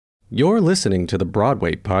You're listening to the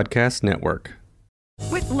Broadway Podcast Network.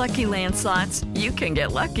 With Lucky Land Slots, you can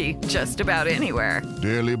get lucky just about anywhere.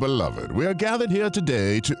 Dearly beloved, we are gathered here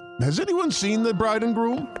today to... Has anyone seen the bride and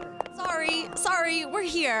groom? Sorry, we're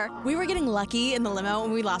here. We were getting lucky in the limo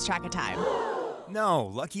and we lost track of time. No,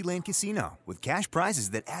 Lucky Land Casino, with cash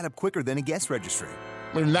prizes that add up quicker than a guest registry.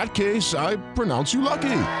 In that case, I pronounce you lucky.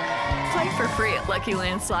 Play for free at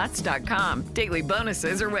LuckyLandSlots.com. Daily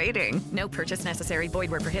bonuses are waiting. No purchase necessary.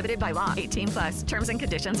 Void where prohibited by law. 18+. Terms and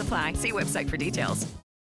conditions apply. See website for details.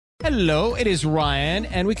 Hello, it is Ryan,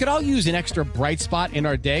 and we could all use an extra bright spot in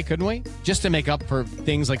our day, couldn't we? Just to make up for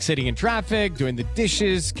things like sitting in traffic, doing the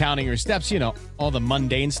dishes, counting your steps, you know, all the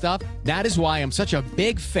mundane stuff. That is why I'm such a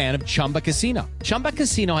big fan of Chumba Casino. Chumba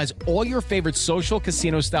Casino has all your favorite social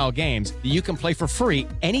casino-style games that you can play for free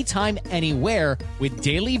anytime, anywhere with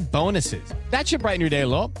daily bonuses. That should brighten your day a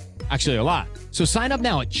little. Actually, a lot. So sign up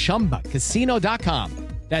now at ChumbaCasino.com.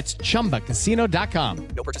 That's ChumbaCasino.com.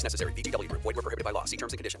 No purchase necessary. VGW Group. Void where prohibited by law. See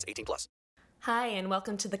terms and conditions. 18+. Hi, and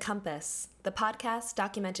welcome to The Compass, the podcast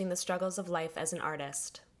documenting the struggles of life as an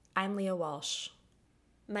artist. I'm Leah Walsh.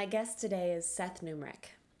 My guest today is Seth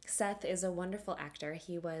Numrich. Seth is a wonderful actor.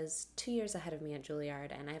 He was 2 years ahead of me at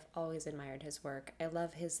Juilliard, and I've always admired his work. I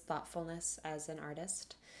love his thoughtfulness as an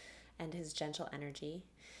artist and his gentle energy.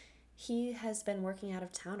 He has been working out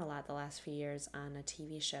of town a lot the last few years on a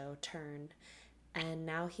TV show, Turn, and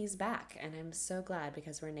now he's back, and I'm so glad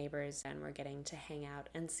because we're neighbors and we're getting to hang out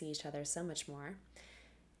and see each other so much more.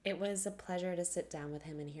 It was a pleasure to sit down with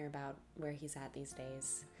him and hear about where he's at these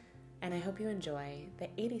days. And I hope you enjoy the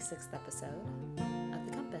 86th episode of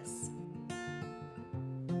The Compass.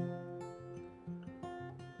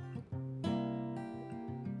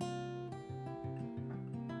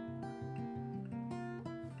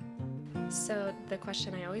 So the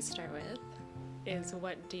question I always start with is,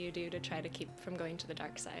 what do you do to try to keep from going to the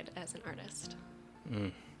dark side as an artist?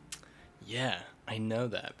 Yeah, I know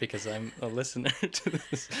that because I'm a listener to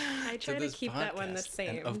this. I try to keep that one the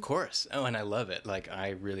same. And of course. Oh, and I love it. Like, I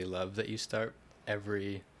really love that you start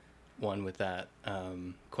every one with that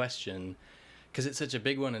question, because it's such a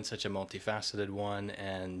big one and such a multifaceted one,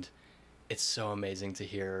 and it's so amazing to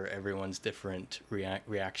hear everyone's different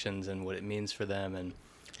reactions and what it means for them.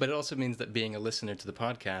 But it also means that being a listener to the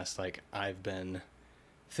podcast, like I've been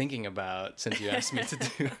thinking about since you asked me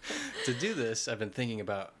to do this, I've been thinking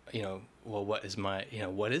about, well, what is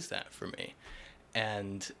that for me?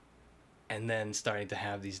 And then starting to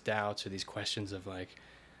have these doubts or these questions of like,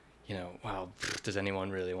 wow, does anyone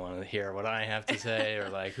really want to hear what I have to say, or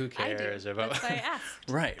like, who cares? I do. That's why I asked.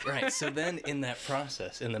 Right. So then in that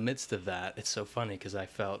process, in the midst of that, it's so funny because I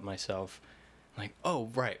felt myself like, oh,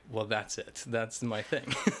 right. Well, that's it. That's my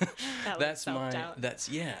thing. That's self-doubt.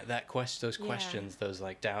 Those questions, those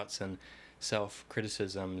like doubts and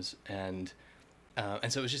self-criticisms. And so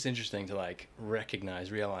it was just interesting to like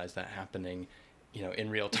realize that happening, in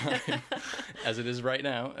real time as it is right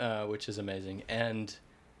now, which is amazing. And,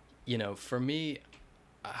 for me,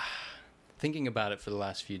 thinking about it for the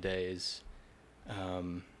last few days,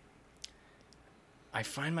 I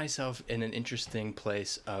find myself in an interesting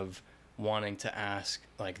place of wanting to ask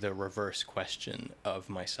like the reverse question of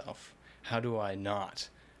myself. How do I not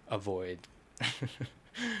avoid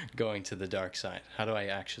going to the dark side? How do I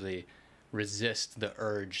actually resist the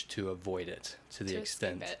urge to avoid it to the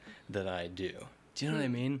extent that I do? Do you know what I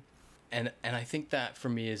mean? And I think that for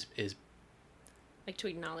me is like to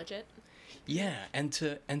acknowledge it. Yeah, and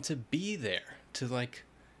to be there, to like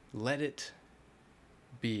let it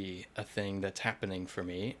be a thing that's happening for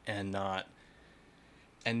me, and not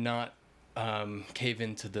cave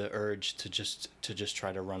into the urge to just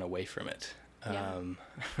try to run away from it. And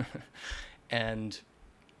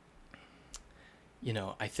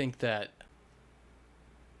I think that,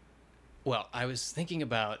 well, I was thinking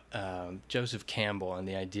about Joseph Campbell and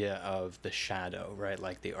the idea of the shadow, right?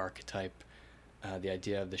 Like the archetype, the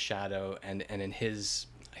idea of the shadow, and in his,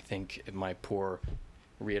 I think my poor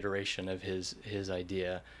reiteration of his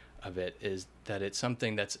idea of it is that it's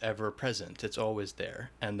something that's ever present. It's always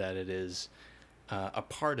there, and that it is a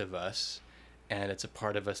part of us, and it's a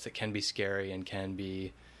part of us that can be scary and can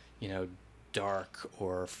be, dark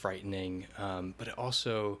or frightening, but it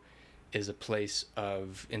also is a place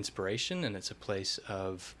of inspiration, and it's a place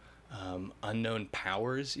of unknown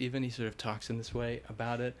powers, even. He sort of talks in this way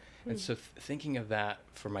about it. And so thinking of that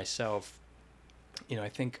for myself, I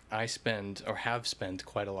think I spend or have spent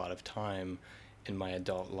quite a lot of time in my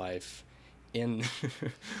adult life in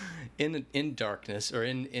in darkness, or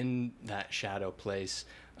in that shadow place.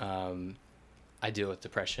 I deal with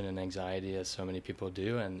depression and anxiety, as so many people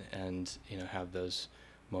do, and have those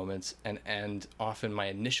moments, and often my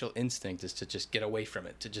initial instinct is to just get away from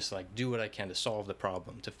it, to just like do what I can to solve the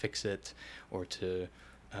problem, to fix it, or to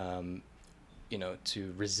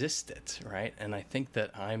to resist it, right? And I think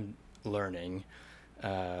that I'm learning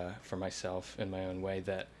for myself in my own way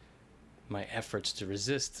that my efforts to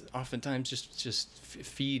resist oftentimes just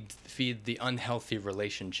feed the unhealthy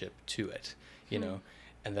relationship to it, you know,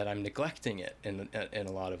 and that I'm neglecting it in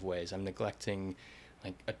a lot of ways. I'm neglecting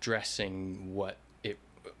like addressing what it,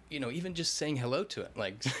 even just saying hello to it,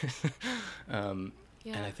 like, and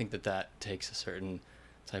I think that takes a certain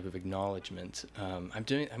type of acknowledgement.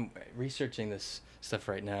 I'm researching this stuff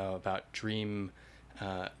right now about dream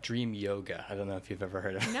yoga. I don't know if you've ever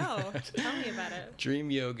heard of it. No, tell me about it. Dream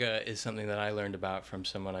yoga is something that I learned about from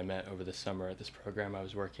someone I met over the summer at this program I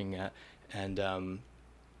was working at, and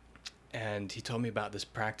he told me about this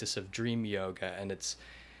practice of dream yoga, and it's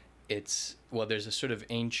there's a sort of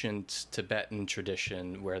ancient Tibetan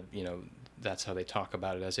tradition where that's how they talk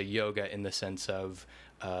about it, as a yoga in the sense of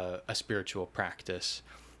a spiritual practice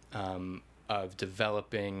of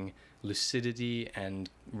developing lucidity and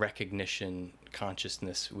recognition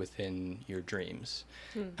consciousness within your dreams.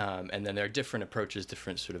 And then there are different approaches,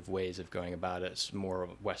 different sort of ways of going about it. It's more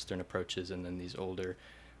Western approaches and then these older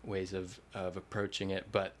ways of approaching it.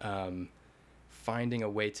 But finding a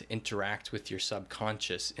way to interact with your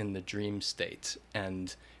subconscious in the dream state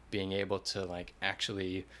and being able to like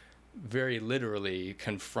actually very literally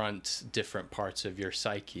confront different parts of your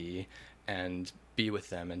psyche and be with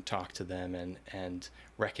them and talk to them and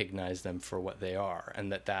recognize them for what they are,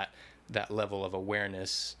 and that level of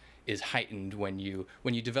awareness is heightened when you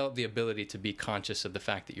develop the ability to be conscious of the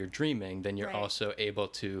fact that you're dreaming. Then you're also able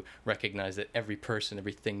to recognize that every person,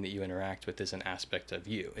 everything that you interact with is an aspect of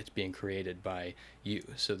you. It's being created by you.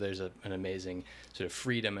 So there's an amazing sort of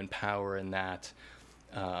freedom and power in that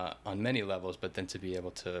on many levels, but then to be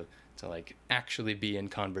able to like actually be in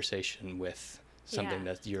conversation with something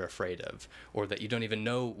that you're afraid of, or that you don't even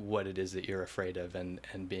know what it is that you're afraid of, and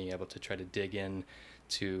being able to try to dig in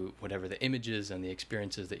to whatever the images and the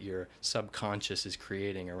experiences that your subconscious is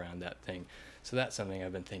creating around that thing. So that's something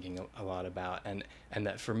I've been thinking a lot about, and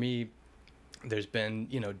that for me, there's been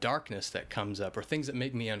darkness that comes up, or things that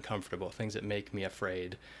make me uncomfortable, things that make me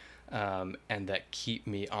afraid, and that keep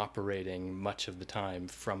me operating much of the time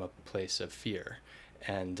from a place of fear,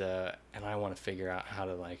 and I want to figure out how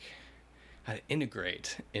to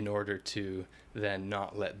integrate in order to then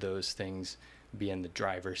not let those things be in the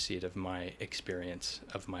driver's seat of my experience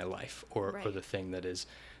of my life, or the thing that is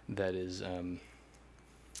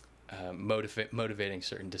motivating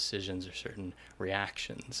certain decisions or certain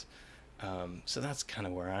reactions. So that's kind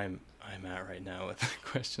of where I'm at right now with the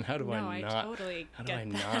question: how do I not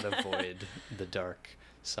avoid the dark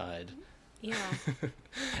side? Yeah.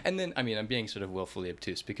 And then, I'm being sort of willfully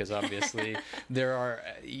obtuse, because obviously there are,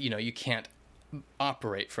 you can't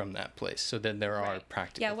operate from that place. So then there are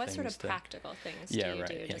practical things. Yeah, what sort of practical things do you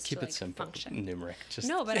do? Yeah, just keep to, it simple, function? Numrich.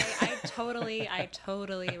 No, but I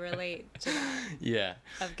totally relate to that. Yeah.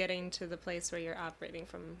 Of getting to the place where you're operating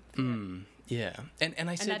from fear. Yeah. And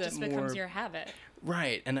I say that just becomes your habit.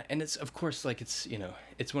 Right. And it's, of course, like it's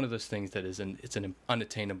one of those things that it's an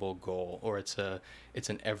unattainable goal, or it's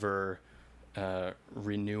an ever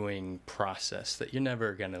renewing process that you're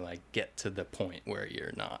never gonna get to the point where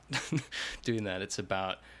you're not doing that. It's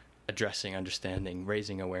about addressing, understanding,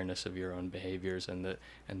 raising awareness of your own behaviors and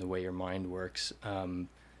the way your mind works,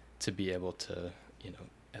 to be able to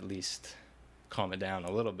at least calm it down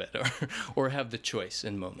a little bit, or have the choice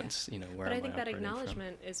in moments. Where but I am think that operating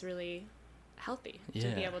acknowledgement is really healthy, to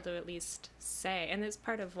Yeah. be able to at least say, and it's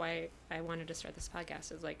part of why I wanted to start this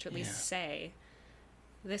podcast, is to at least say,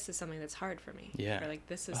 this is something that's hard for me. Yeah. Or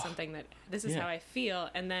this is something that, this is how I feel.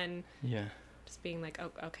 And then just being like,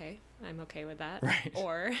 oh, okay, I'm okay with that. Right.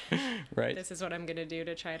 Or right. this is what I'm going to do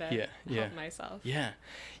to try to help myself. Yeah.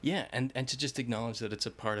 Yeah. And to just acknowledge that it's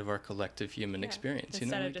a part of our collective human experience.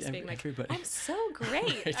 Instead of just being everybody. I'm so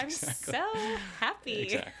great. Right, I'm exactly. so happy.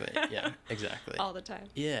 Exactly. Yeah, exactly. All the time.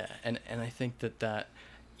 Yeah. And I think that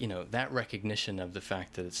that recognition of the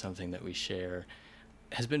fact that it's something that we share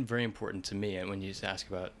has been very important to me. And when you ask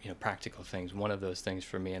about practical things, one of those things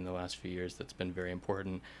for me in the last few years that's been very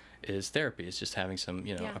important is therapy. It's just having some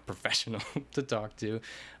a professional to talk to,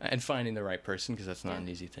 and finding the right person, because that's not an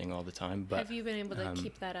easy thing all the time. But have you been able to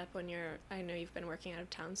keep that up when I know you've been working out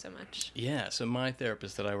of town so much? Yeah, so my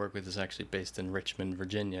therapist that I work with is actually based in Richmond,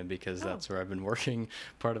 Virginia, because that's where I've been working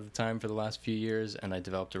part of the time for the last few years, and I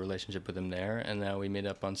developed a relationship with him there, and now we meet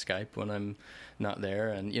up on Skype when I'm not there,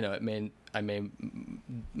 and I may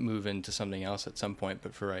move into something else at some point,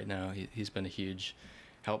 but for right now, he's been a huge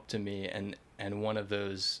help to me. And one of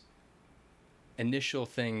those initial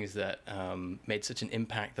things that made such an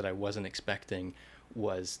impact that I wasn't expecting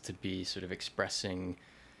was to be sort of expressing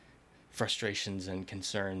frustrations and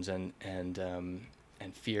concerns and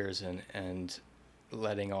fears and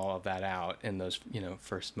letting all of that out in those,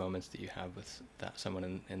 first moments that you have with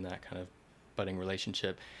someone in that kind of budding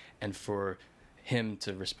relationship. And for him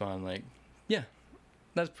to respond like, yeah,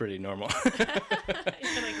 that's pretty normal. You're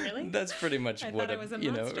like, really? That's pretty much I what thought I was a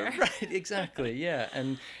monster. right, exactly, yeah.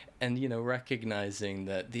 And recognizing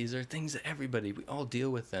that these are things that we all deal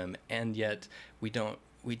with them, and yet we don't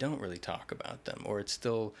really talk about them, or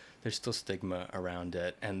there's still stigma around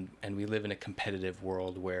it, and we live in a competitive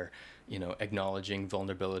world where acknowledging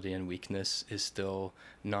vulnerability and weakness is still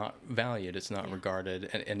not valued. It's not regarded,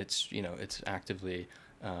 and it's it's actively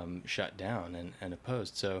shut down and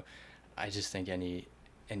opposed. So I just think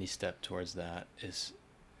any step towards that is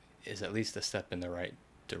at least a step in the right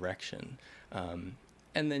direction.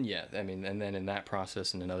 And then and then in that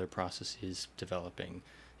process and in other processes, developing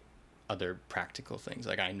other practical things.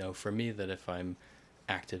 Like, I know for me that if I'm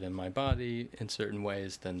active in my body in certain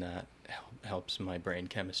ways, then that helps my brain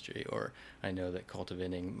chemistry. Or I know that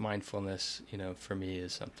cultivating mindfulness, for me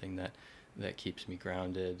is something that keeps me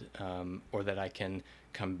grounded, or that I can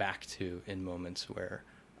come back to in moments where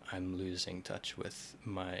I'm losing touch with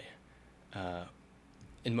my,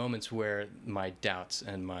 in moments where my doubts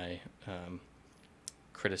and my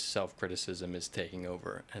self-criticism is taking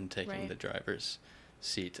over and taking the driver's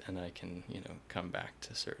seat, and I can come back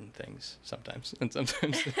to certain things sometimes, and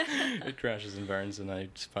sometimes it crashes and burns and I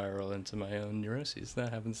spiral into my own neuroses.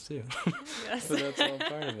 That happens too. Yes. But that's all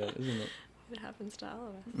part of it, isn't it? It happens to all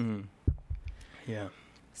of us. Mm. Yeah.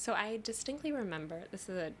 So I distinctly remember, this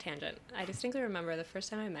is a tangent, I distinctly remember the first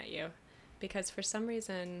time I met you, because for some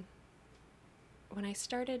reason when I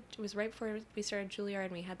started, it was right before we started Juilliard,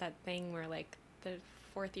 and we had that thing where like the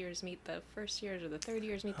fourth years meet the first years, or the third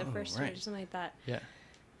years meet the first years, or something like that. Yeah.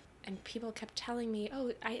 And people kept telling me,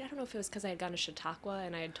 I don't know if it was because I had gone to Chautauqua,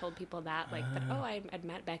 and I had told people that, like, that, I'd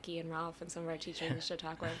met Becky and Ralph and some of our teachers in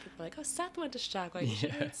Chautauqua, and people were like, Seth went to Chautauqua. You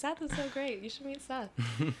should meet Seth. Is so great. You should meet Seth.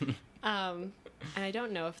 And I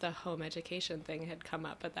don't know if the home education thing had come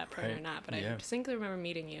up at that point or not, but I distinctly remember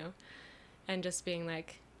meeting you and just being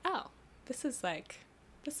like, this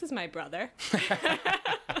is my brother.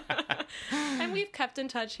 And we've kept in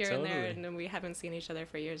touch here and there, and we haven't seen each other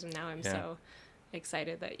for years, and now I'm so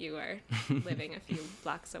excited that you are living a few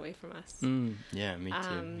blocks away from us. Yeah,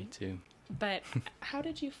 me too. But how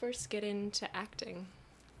did you first get into acting?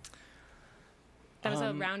 That was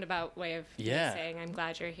a roundabout way of saying I'm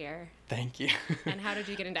glad you're here. Thank you. And how did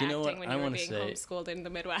you get into acting when you were being homeschooled in the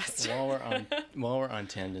Midwest? While we're on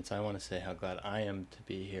tangents, I want to say how glad I am to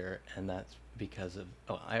be here, and that's because of,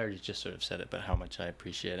 I already just sort of said it, but how much I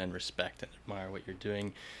appreciate and respect and admire what you're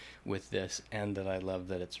doing with this, and that I love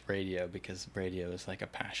that it's radio, because radio is like a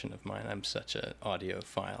passion of mine. I'm such an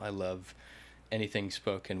audiophile. I love anything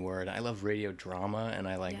spoken word. I love radio drama, and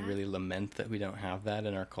I really lament that we don't have that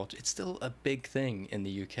in our culture. It's still a big thing in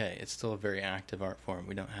the UK. It's still a very active art form.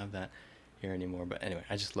 We don't have that here anymore. But anyway,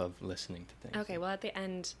 I just love listening to things. Okay, well, at the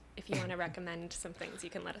end, if you want to recommend some things,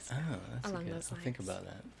 you can let us know along those lines. I'll think about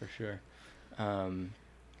that for sure.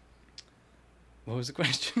 What was the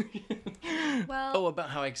question? Well, about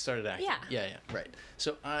how I started acting. Yeah, right.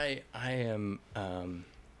 So I am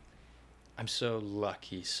I'm so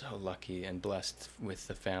lucky and blessed with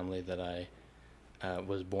the family that I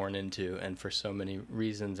was born into, and for so many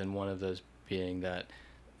reasons, and one of those being that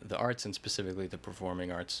the arts, and specifically the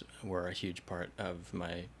performing arts, were a huge part of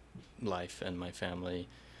my life and my family,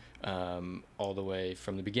 all the way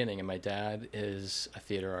from the beginning. And my dad is a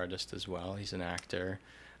theater artist as well. He's an actor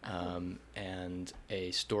and a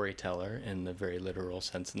storyteller in the very literal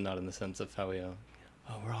sense, not in the sense of how we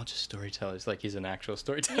we're all just storytellers. Like, he's an actual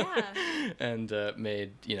storyteller. And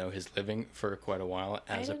made, his living for quite a while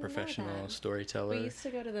as a professional storyteller. We used to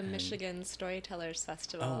go to the Michigan Storytellers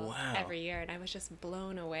Festival every year, and I was just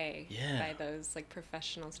blown away by those, like,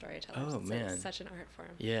 professional storytellers. It's such an art form.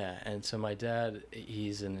 Yeah, and so my dad,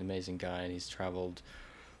 he's an amazing guy, and he's traveled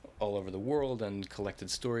all over the world and collected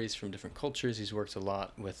stories from different cultures. He's worked a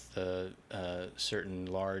lot with certain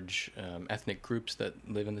large ethnic groups that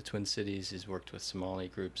live in the Twin Cities. He's worked with Somali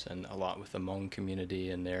groups and a lot with the Hmong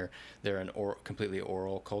community, and they're an completely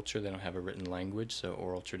oral culture. They don't have a written language, so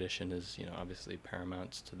oral tradition is obviously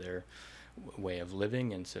paramount to their way of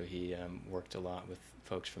living. And so he worked a lot with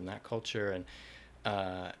folks from that culture, and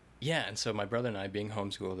and so my brother and I, being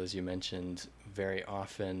homeschooled, as you mentioned, very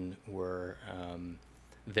often were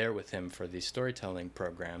there with him for these storytelling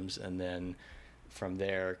programs, and then from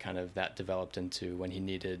there, kind of that developed into when he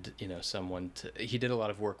needed, someone to. He did a lot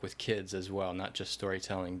of work with kids as well, not just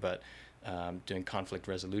storytelling, but doing conflict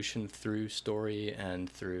resolution through story and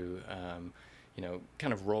through,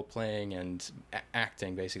 kind of role playing and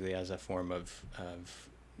acting, basically as a form of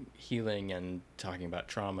healing and talking about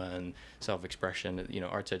trauma and self-expression,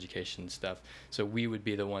 arts education stuff. So we would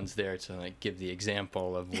be the ones there to like give the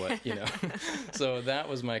example of what, So that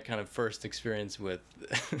was my kind of first experience with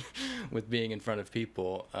with being in front of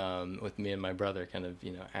people, with me and my brother kind of,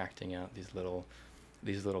 acting out these little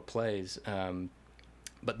plays.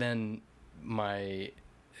 But then my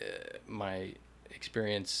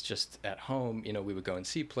experience just at home, we would go and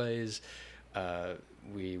see plays.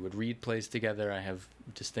 We would read plays together. I have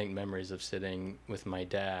distinct memories of sitting with my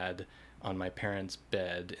dad on my parents'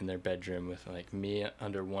 bed in their bedroom with like me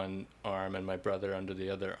under one arm and my brother under the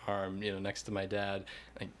other arm, next to my dad,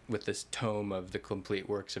 like with this tome of the complete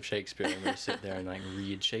works of Shakespeare, and we would sit there and like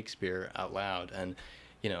read Shakespeare out loud. And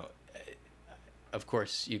of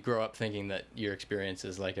course you grow up thinking that your experience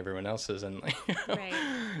is like everyone else's, and like Right.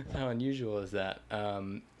 how unusual is that?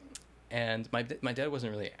 And my dad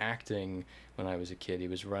wasn't really acting when I was a kid. He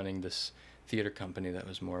was running this theater company that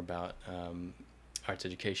was more about arts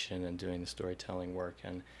education and doing the storytelling work.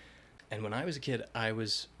 And when I was a kid, I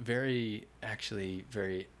was very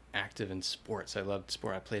active in sports. I loved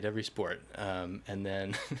sport. I played every sport. And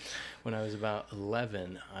then when I was about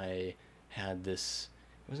 11, I had this,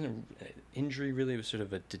 it wasn't an injury really, it was sort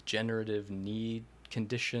of a degenerative knee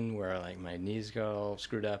condition where like my knees got all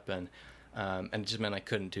screwed up, and it just meant I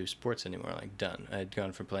couldn't do sports anymore, like done. I had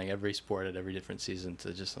gone from playing every sport at every different season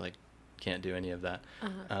to just like can't do any of that.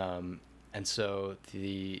 And so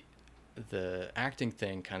the acting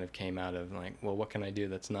thing kind of came out of like, well, what can I do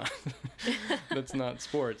that's not that's not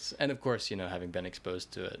sports? And of course, having been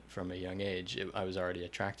exposed to it from a young age, I was already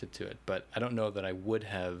attracted to it. But I don't know that I would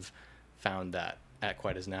have found that at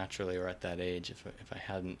quite as naturally or at that age if I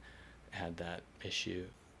hadn't had that issue.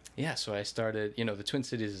 Yeah, so I started, the Twin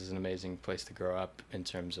Cities is an amazing place to grow up in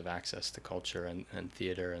terms of access to culture and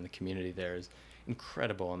theater, and the community there is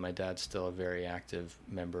incredible, and my dad's still a very active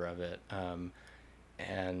member of it.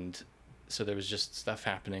 And so there was just stuff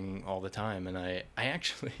happening all the time, and I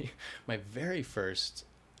actually, my very first,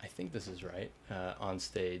 I think this is right,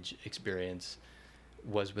 on-stage experience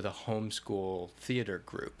was with a homeschool theater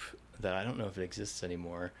group that I don't know if it exists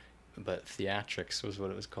anymore, but Theatrics was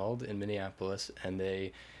what it was called in Minneapolis, and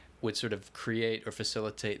they would sort of create or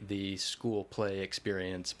facilitate the school play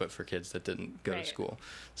experience, but for kids that didn't go to school.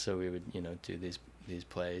 So we would, do these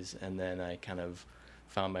plays, and then I kind of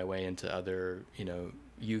found my way into other,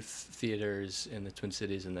 youth theaters in the Twin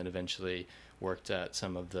Cities, and then eventually worked at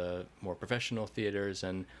some of the more professional theaters.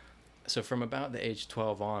 And so from about the age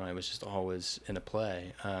 12 on, I was just always in a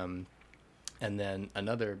play. And then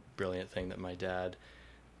another brilliant thing that my dad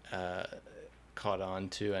caught on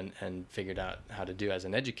to and figured out how to do as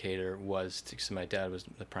an educator was so my dad was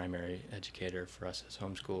the primary educator for us as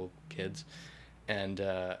homeschool kids, and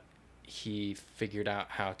he figured out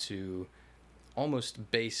how to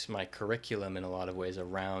almost base my curriculum in a lot of ways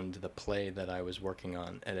around the play that I was working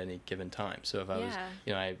on at any given time. So if I was,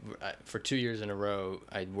 I for 2 years in a row,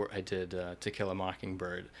 I did To Kill a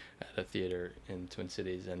Mockingbird at a theater in Twin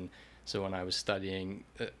Cities, and so when I was studying,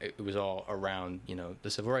 it was all around, the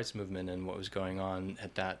civil rights movement and what was going on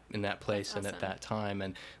in that place and at that time,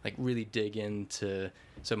 and like really dig into.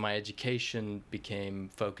 So my education became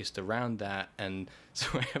focused around that, and so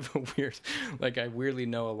I have a weird, I weirdly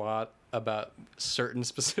know a lot about certain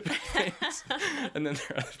specific things, and then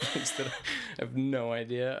there are other things that I have no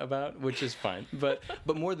idea about, which is fine. But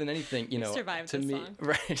more than anything, survived to this me, long.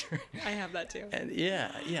 right? I have that too. And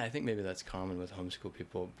yeah, I think maybe that's common with homeschool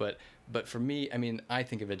people. But for me, I mean, I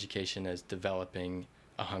think of education as developing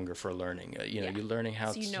a hunger for learning. You're learning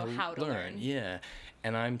how to learn. Yeah,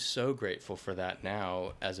 and I'm so grateful for that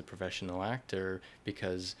now as a professional actor,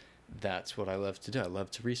 because that's what I love to do. I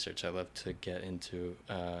love to research. I love to get into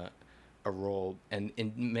a role, and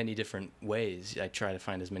in many different ways. I try to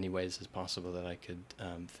find as many ways as possible that I could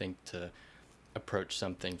think to approach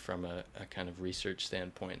something from a kind of research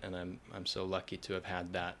standpoint, and I'm so lucky to have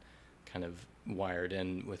had that kind of wired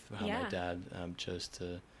in with how my dad chose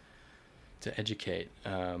to educate.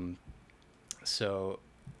 So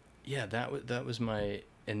yeah, that was my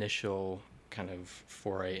initial kind of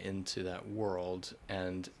foray into that world,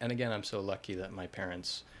 and again, I'm so lucky that my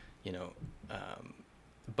parents,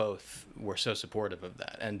 both were so supportive of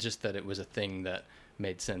that, and just that it was a thing that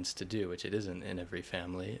made sense to do, which it isn't in every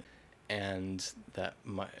family. And that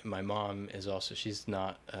my mom is also, she's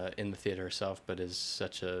not in the theater herself, but is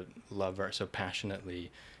such a lover, so passionately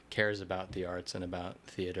cares about the arts and about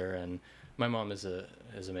theater. And my mom is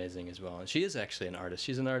amazing as well, and she is actually an artist.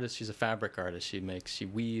 She's an artist. She's a fabric artist. She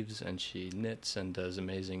weaves and she knits and does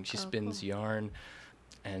amazing. She spins yarn,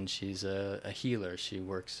 and she's a healer. She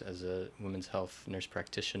works as a women's health nurse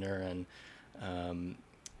practitioner. And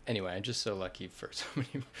anyway, I'm just so lucky for so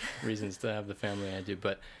many reasons to have the family I do,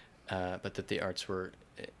 but that the arts were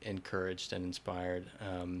encouraged and inspired.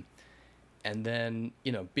 And then,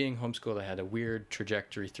 being homeschooled, I had a weird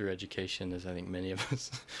trajectory through education, as I think many of us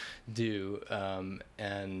do.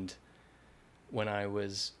 And when I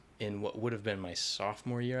was in what would have been my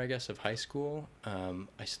sophomore year, I guess, of high school,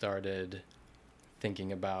 I started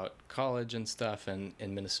thinking about college and stuff. And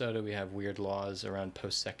in Minnesota, we have weird laws around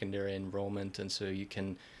post-secondary enrollment. And so you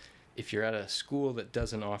can, if you're at a school that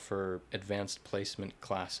doesn't offer advanced placement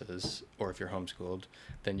classes, or if you're homeschooled,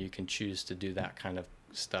 then you can choose to do that kind of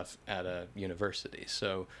stuff at a university.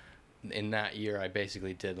 So in that year, I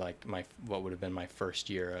basically did like what would have been my first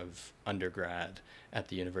year of undergrad at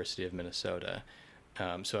the University of Minnesota.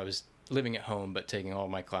 So I was living at home, but taking all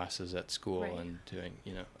my classes at school and doing,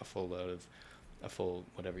 a full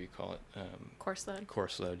whatever you call it.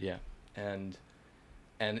 Course load, yeah. And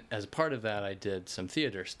as a part of that, I did some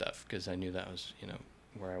theater stuff because I knew that was,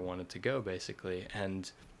 where I wanted to go basically.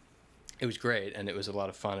 And it was great, and it was a lot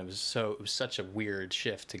of fun. It was such a weird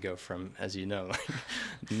shift to go from, as you know, like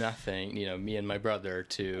nothing, me and my brother,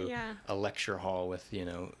 to a lecture hall with,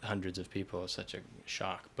 hundreds of people. It was such a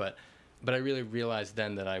shock. But I really realized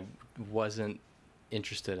then that I wasn't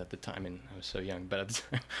interested at the time, and I was so young, but at the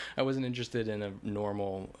time, I wasn't interested in a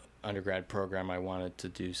normal undergrad program. I wanted to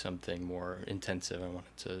do something more intensive. I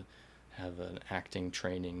wanted to have an acting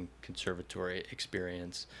training conservatory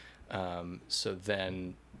experience. So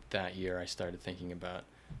then that year I started thinking about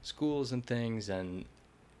schools and things, and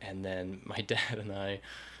then my dad and I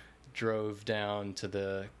drove down to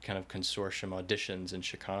the kind of consortium auditions in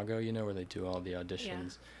Chicago, where they do all the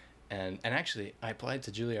auditions. And actually, I applied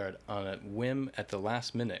to Juilliard on a whim at the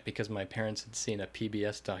last minute because my parents had seen a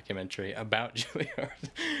PBS documentary about Juilliard.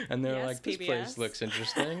 And they were like, this place looks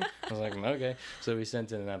interesting. I was like, okay. So we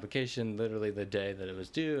sent in an application literally the day that it was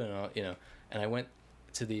due, and and I went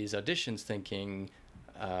to these auditions thinking,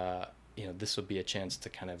 this will be a chance to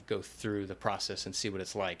kind of go through the process and see what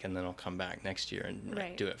it's like, and then I'll come back next year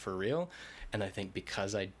and do it for real. And I think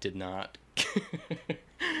because I did not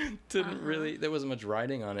really, there wasn't much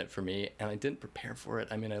writing on it for me, and I didn't prepare for it.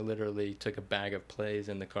 I mean, I literally took a bag of plays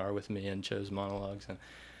in the car with me and chose monologues and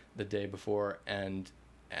the day before, and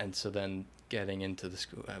so then getting into the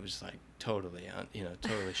school, I was like totally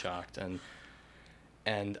shocked,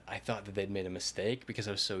 and I thought that they'd made a mistake because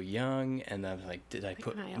I was so young, and I was like, did I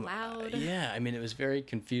put... Am I allowed? Yeah, I mean, it was very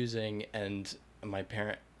confusing, and my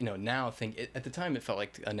parent, now at the time it felt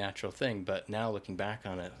like a natural thing, but now looking back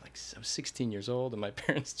on it, like I was 16 years old, and my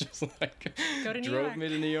parents just like drove me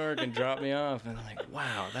to New York and dropped me off, and I'm like,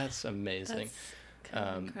 wow, that's amazing.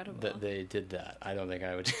 That's incredible. That they did that. I don't think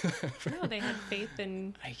I would do that. No, they had faith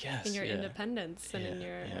in your independence and in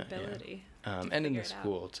your ability. And in the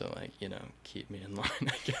school to keep me in line,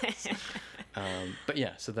 I guess. But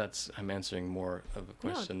yeah, so I'm answering more of a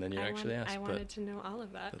question than you actually asked. I wanted to know all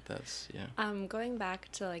of that. But that's, going back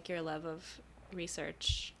to your love of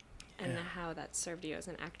research and how that served you as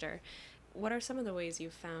an actor, what are some of the ways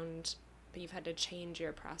you've found that you've had to change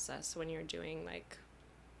your process when you're doing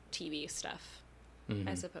TV stuff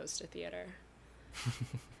as opposed to theater?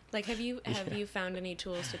 Have you found any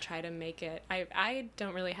tools to try to make it? I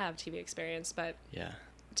don't really have TV experience, but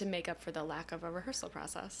to make up for the lack of a rehearsal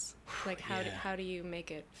process, how do you make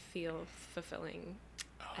it feel fulfilling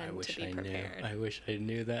and to be prepared? I wish I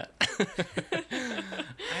knew that.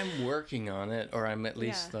 I'm working on it, or I'm at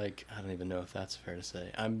least I don't even know if that's fair to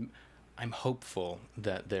say. I'm hopeful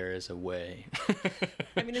that there is a way.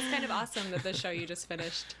 I mean, it's kind of awesome that the show you just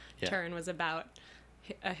finished, Turn, was about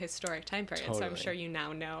a historic time period. Totally. So I'm sure you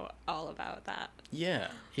now know all about that. Yeah.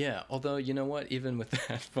 Although, you know what? Even with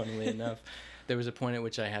that, funnily enough, there was a point at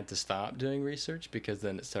which I had to stop doing research because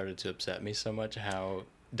then it started to upset me so much how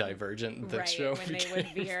divergent the show became. When they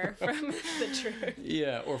would veer from the truth.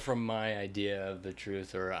 Yeah, or from my idea of the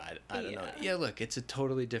truth, or I don't know. Yeah, look, it's a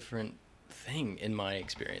totally different thing in my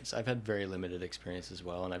experience. I've had very limited experience as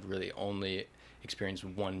well, and I've really only experienced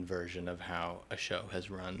one version of how a show has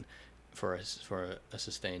run for a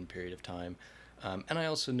sustained period of time. And I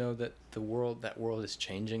also know that that world is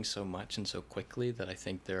changing so much and so quickly that I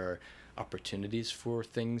think there are opportunities for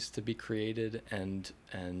things to be created and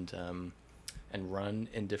run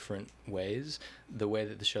in different ways. The way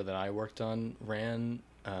that the show that I worked on ran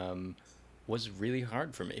was really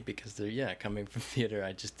hard for me because coming from theater,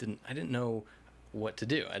 I didn't know what to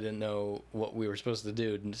do. I didn't know what we were supposed to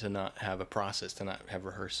do to not have a process, to not have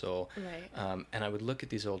rehearsal. Right. And I would look at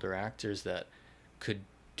these older actors that could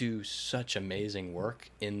do such amazing work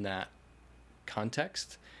in that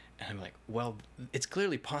context, and I'm like, well, it's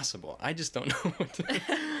clearly possible. I just don't know what to,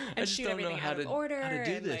 I just don't know how to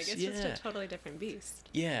do this. Like, it's just a totally different beast.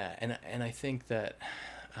 Yeah, and I think that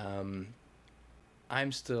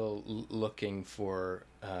I'm still looking for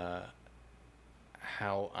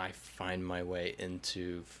how I find my way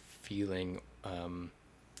into feeling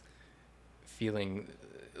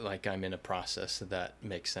like I'm in a process that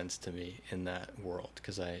makes sense to me in that world,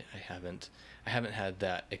 because I haven't had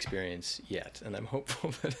that experience yet, and I'm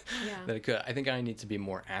hopeful that it could. I think I need to be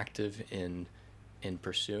more active in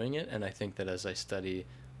pursuing it, and I think that as I study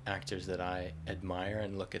actors that I admire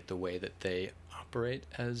and look at the way that they operate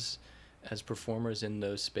as performers in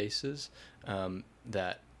those spaces,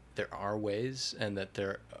 that there are ways, and that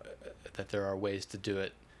there are ways to do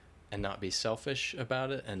it and not be selfish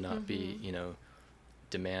about it, and not be,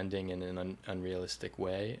 demanding in an unrealistic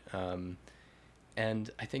way.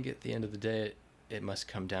 And I think at the end of the day, it must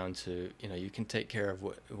come down to, you can take care of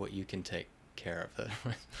what you can take care of.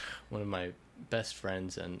 One of my best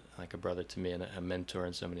friends, and like a brother to me and a mentor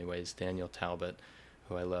in so many ways, Daniel Talbot,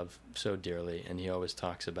 who I love so dearly, and he always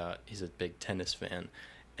talks about, he's a big tennis fan,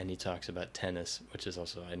 and he talks about tennis, which is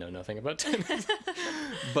also, I know nothing about tennis,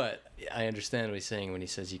 but I understand what he's saying when he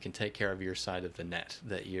says you can take care of your side of the net,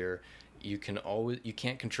 that you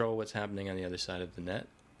can't control what's happening on the other side of the net,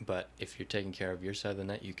 but if you're taking care of your side of the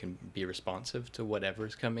net, you can be responsive to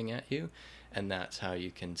whatever's coming at you, and that's how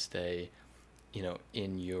you can stay,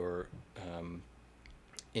 in your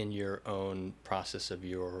own process of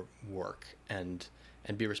your work, and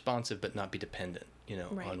be responsive, but not be dependent,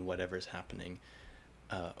 Right. on whatever's happening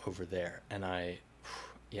over there. And I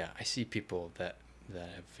see people that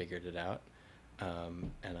have figured it out,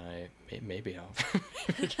 and maybe I'll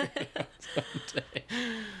figure it out someday.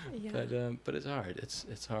 Yeah. But it's hard.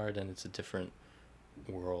 It's hard, and it's a different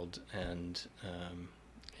world, and I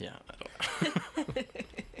don't know.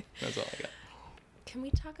 That's all I got. Can we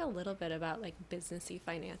talk a little bit about like businessy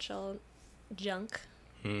financial junk?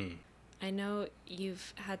 I know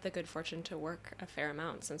you've had the good fortune to work a fair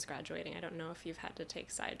amount since graduating. I don't know if you've had to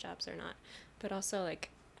take side jobs or not, but also, like,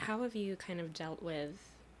 how have you kind of dealt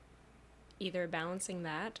with either balancing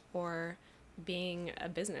that or being a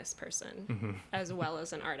business person as well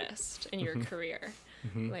as an artist in your career?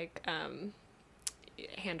 Like,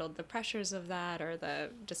 handled the pressures of that, or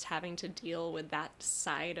the just having to deal with that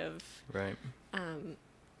side of, right.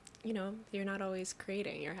 You're not always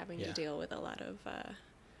creating. You're having to deal with a lot of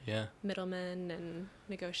middlemen and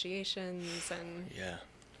negotiations, and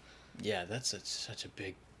that's such a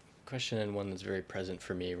big question, and one that's very present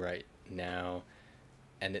for me right now,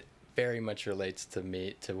 and it very much relates to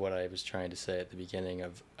what I was trying to say at the beginning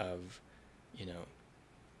of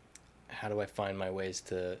how do I find my ways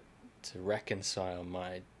to reconcile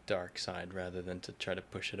my dark side rather than to try to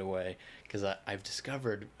push it away, because I've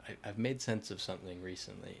discovered I've made sense of something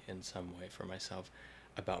recently in some way for myself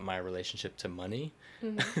about my relationship to money,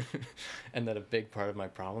 and that a big part of my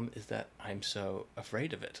problem is that I'm so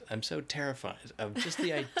afraid of it. I'm so terrified of just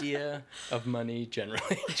the idea of money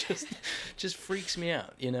generally. just freaks me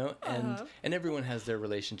out, and everyone has their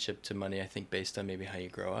relationship to money, I think, based on maybe how you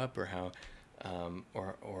grow up, or how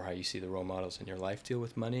or how you see the role models in your life deal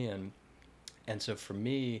with money, and so for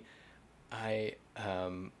me, I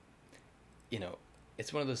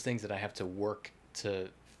it's one of those things that I have to work to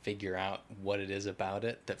figure out what it is about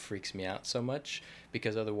it that freaks me out so much,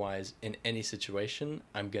 because otherwise in any situation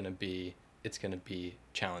it's going to be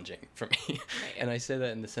challenging for me. Right. And I say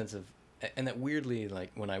that in the sense of, and that weirdly, like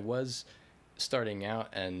when I was starting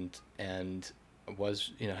out and was,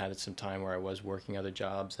 had some time where I was working other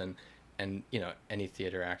jobs, and any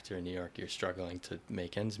theater actor in New York, you're struggling to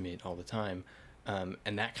make ends meet all the time.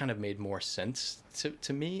 And that kind of made more sense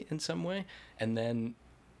to me in some way. And then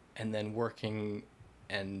working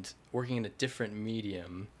in a different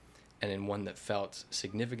medium, and in one that felt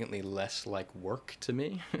significantly less like work to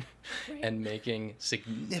me, right. and making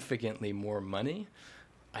significantly more money,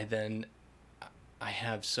 I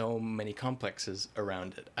have so many complexes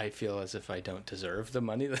around it. I feel as if I don't deserve the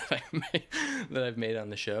money that I've made on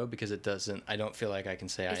the show, because I don't feel like I can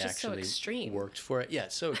say it's I actually so worked for it. Yeah,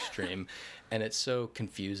 it's so extreme, and it's so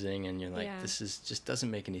confusing, and you're like, this just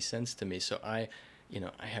doesn't make any sense to me. So I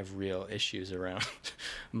have real issues around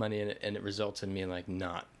money, and it results in me like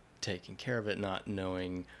not taking care of it, not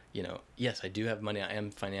knowing, yes, I do have money. I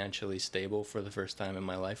am financially stable for the first time in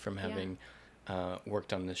my life from having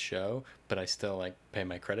worked on this show, but I still like pay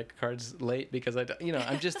my credit cards late because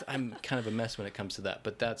I'm kind of a mess when it comes to that.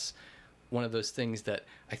 But that's one of those things that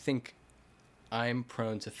I think I'm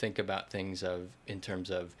prone to think about things in terms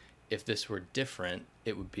of, if this were different,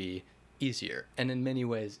 it would be easier. And in many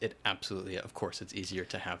ways, it absolutely, of course, it's easier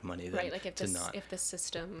to have money than right, like if to this, not. If the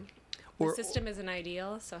system isn't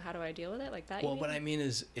ideal, so how do I deal with it? Like that? Well, what I mean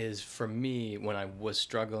is for me, when I was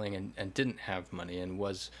struggling and didn't have money and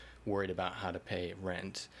was worried about how to pay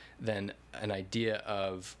rent, then an idea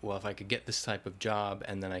of, well, if I could get this type of job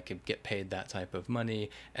and then I could get paid that type of money,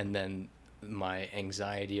 and then my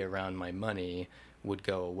anxiety around my money would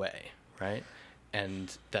go away, right?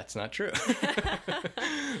 And that's not true.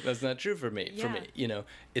 That's not true for me. Yeah. For me,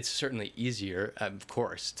 it's certainly easier, of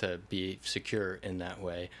course, to be secure in that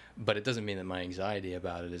way, but it doesn't mean that my anxiety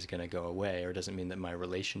about it is going to go away, or doesn't mean that my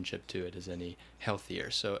relationship to it is any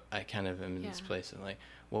healthier. So I kind of am in this place of like,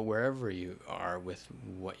 well, wherever you are with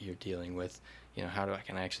what you're dealing with, how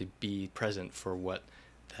can I actually be present for what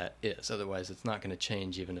that is? Otherwise, it's not going to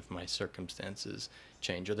change, even if my circumstances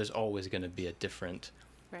change, or there's always going to be a different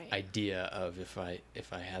idea of if I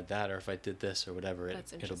had that, or if I did this or whatever,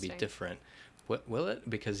 it'll be different. What will it?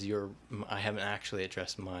 Because I haven't actually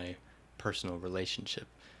addressed my personal relationship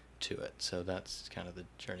to it. So that's kind of the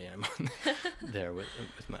journey I'm on there with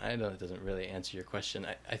my. I know it doesn't really answer your question.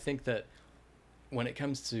 I think that when it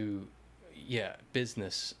comes to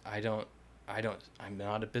business, I'm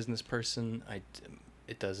not a business person.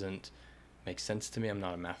 It doesn't make sense to me. I'm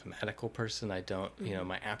not a mathematical person. I don't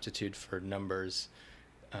my aptitude for numbers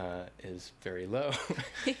is very low,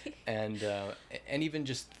 and even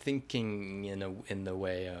just thinking in the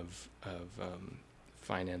way of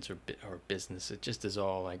finance or business, it just is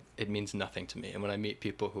all like, it means nothing to me. And when I meet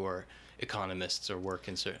people who are economists or work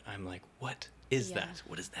in certain, I'm like, what is that?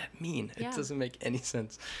 What does that mean? It doesn't make any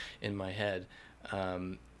sense in my head.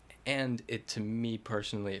 And it, to me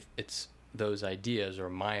personally, it's those ideas, or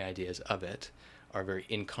my ideas of it, are very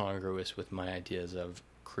incongruous with my ideas of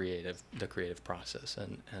the creative process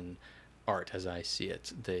and art as I see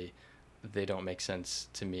it. They don't make sense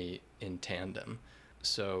to me in tandem.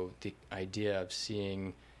 So the idea of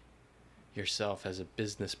seeing yourself as a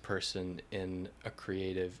business person in a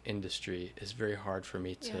creative industry is very hard for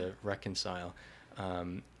me to reconcile.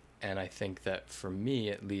 And I think that for me,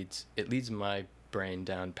 it leads my brain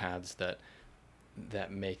down paths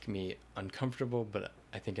that make me uncomfortable, but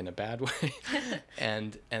I think in a bad way.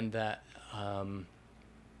 and that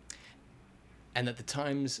the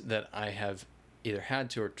times that I have either had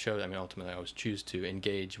to or chose, ultimately I always choose to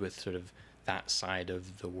engage with sort of that side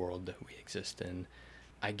of the world that we exist in,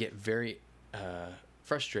 I get very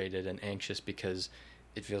frustrated and anxious because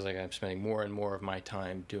it feels like I'm spending more and more of my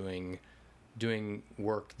time doing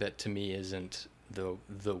work that to me isn't the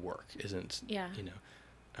work, isn't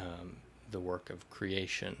the work of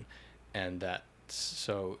creation, and that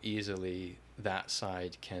so easily that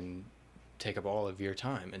side can take up all of your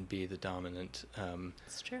time and be the dominant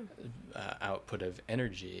it's true. Output of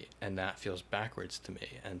energy, and that feels backwards to me.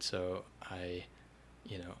 And so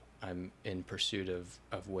I'm in pursuit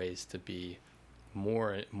of ways to be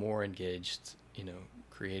more engaged,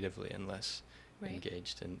 creatively, and less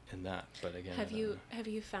engaged in that. But again, have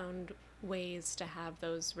you found ways to have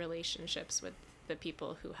those relationships with the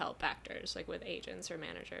people who help actors, like with agents or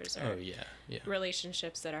managers, or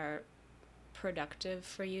relationships that are productive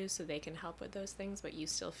for you so they can help with those things, but you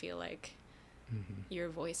still feel like you're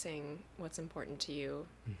voicing what's important to you,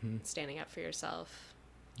 standing up for yourself,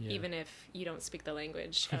 even if you don't speak the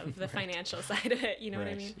language of the financial side of it, what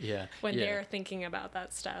I mean? When they're thinking about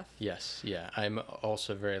that stuff. Yes, I'm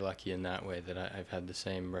also very lucky in that way that I've had the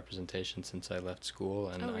same representation since I left school,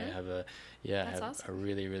 and I have awesome. A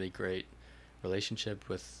really, really great relationship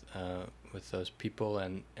with those people,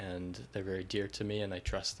 and they're very dear to me, and I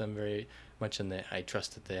trust them very much, and I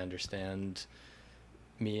trust that they understand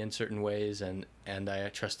me in certain ways, and I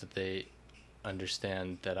trust that they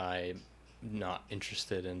understand that I'm not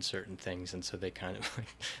interested in certain things, and so they kind of like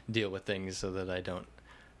deal with things so that I don't,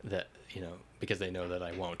 because they know that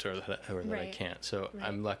I won't, or that I can't. So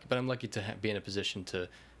I'm lucky to be in a position to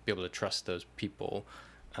be able to trust those people.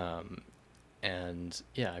 And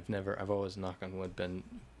I've always, knock on wood, been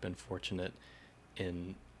fortunate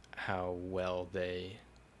in how well they,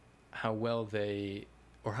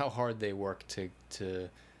 or how hard they work to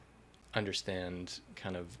understand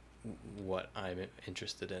kind of what I'm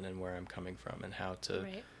interested in and where I'm coming from, and how to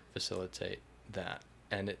facilitate that.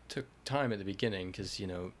 And it took time at the beginning, because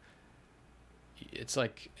it's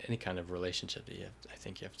like any kind of relationship that I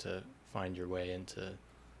think you have to find your way into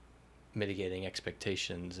mitigating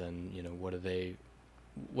expectations, and what do they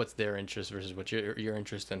what's their interest versus what's your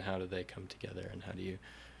interest, and how do they come together, and how do you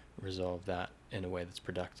resolve that in a way that's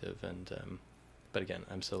productive. And but again,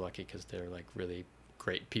 I'm so lucky because they're like really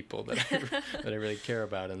great people that that I really care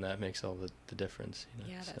about, and that makes all the difference.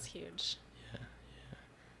 Yeah, that's huge. Yeah.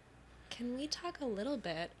 Can we talk a little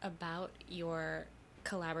bit about your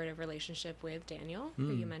collaborative relationship with Daniel,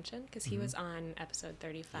 who you mentioned, because he was on episode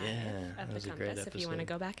 35 of The Compass, if you want to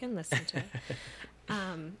go back and listen to it.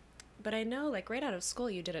 But I know, like, right out of school,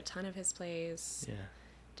 you did a ton of his plays. Yeah.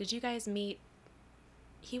 Did you guys meet?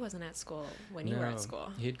 He wasn't at school when you were at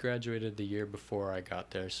school. He had graduated the year before I got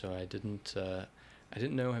there, so I didn't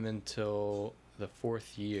know him until the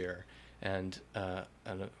 4th year. And a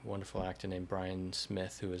wonderful actor named Brian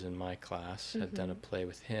Smith, who was in my class, had done a play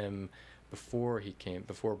with him before he came.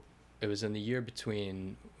 It was in the year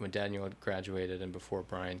between when Daniel had graduated and before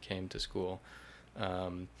Brian came to school.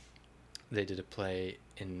 They did a play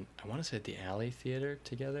in, I want to say, at the Alley Theater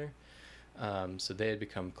together. So they had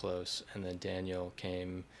become close, and then Daniel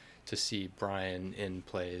came to see Brian in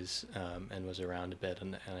plays and was around a bit,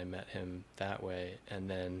 and I met him that way. And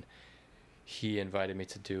then he invited me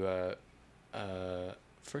to do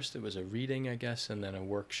first it was a reading, I guess, and then a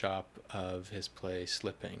workshop of his play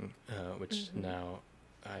Slipping, which now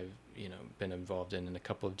I've been involved in a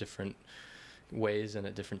couple of different ways and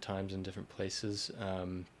at different times in different places.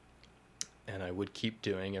 And I would keep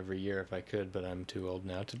doing every year if I could, but I'm too old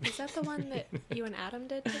now to be. Is that the one that you and Adam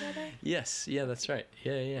did together? Yes, yeah, that's right.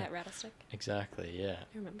 Yeah. At Rattlestick? Exactly, yeah.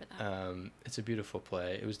 I remember that. It's a beautiful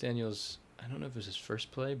play. It was Daniel's, I don't know if it was his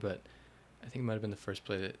first play, but I think it might have been the first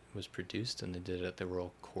play that was produced, and they did it at the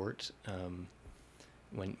Royal Court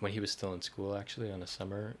when he was still in school, actually, on a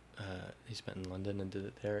summer. He spent in London and did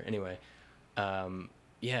it there. Anyway,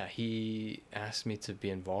 he asked me to be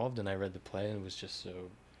involved, and I read the play and was just so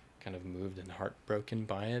kind of moved and heartbroken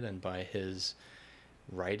by it and by his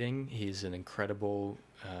writing. He's an incredible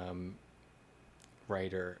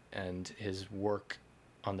writer, and his work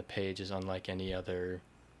on the page is unlike any other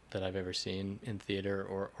that I've ever seen in theater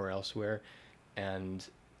or elsewhere. And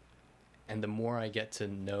the more I get to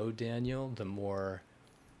know Daniel, the more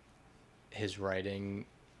his writing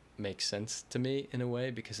makes sense to me in a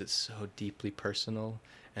way, because it's so deeply personal,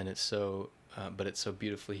 and it's so but it's so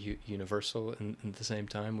beautifully universal in the same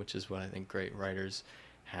time, which is what I think great writers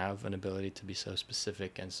have, an ability to be so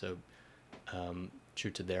specific and so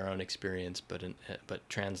true to their own experience, but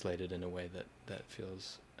translated in a way that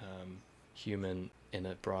feels human in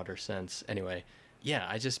a broader sense. Anyway,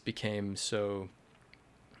 I just became so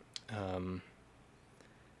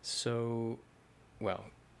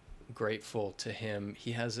grateful to him.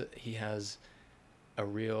 He has a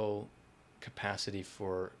real capacity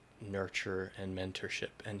for nurture and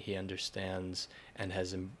mentorship, and he understands and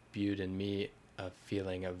has imbued in me a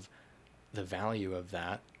feeling of the value of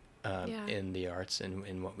that in the arts and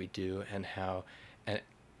in what we do, and how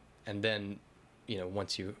and then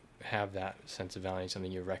once you have that sense of value in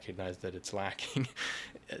something, you recognize that it's lacking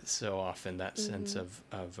so often, that sense of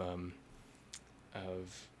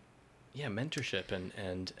mentorship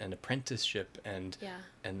and apprenticeship, and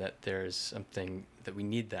that there's something that we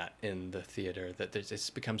need that in the theater, that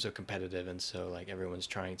it's become so competitive, and so like everyone's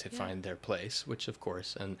trying to find their place, which of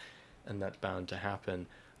course and that's bound to happen,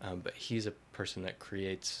 but he's a person that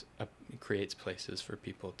creates places for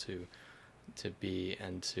people to be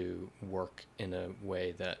and to work in a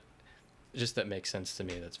way that makes sense to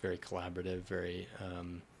me, that's very collaborative, very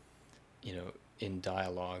in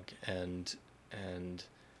dialogue, and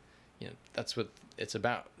that's what it's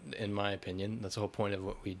about, in my opinion. That's the whole point of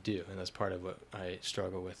what we do, and that's part of what I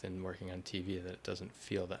struggle with in working on TV, that it doesn't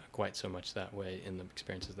feel that quite so much that way in the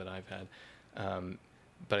experiences that I've had.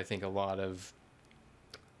 But I think a lot of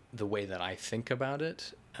the way that I think about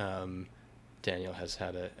it, Daniel has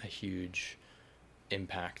had a huge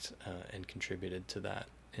impact and contributed to that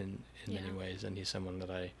in many ways, and he's someone that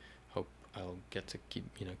I hope I'll get to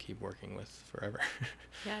keep working with forever.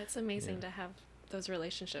 Yeah, it's amazing to have those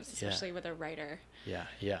relationships, especially with a writer.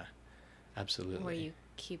 Yeah, absolutely. Where you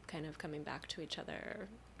keep kind of coming back to each other,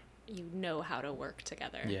 you know how to work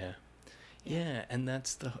together. Yeah, and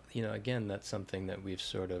that's again, that's something that we've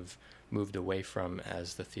sort of moved away from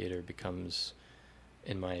as the theater becomes,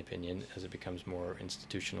 in my opinion, as it becomes more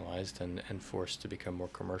institutionalized and forced to become more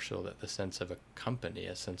commercial, that the sense of a company,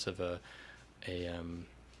 a sense of a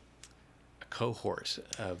cohort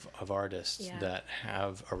of artists that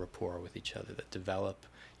have a rapport with each other, that develop.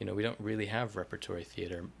 We don't really have repertory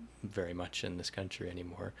theater very much in this country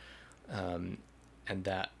anymore, and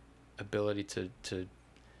that ability to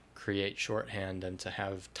create shorthand and to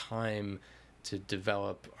have time to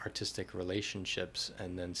develop artistic relationships,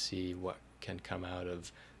 and then see what can come out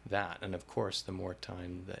of that. And of course, the more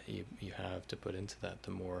time that you have to put into that,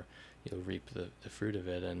 the more you'll reap the fruit of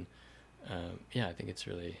it. And I think it's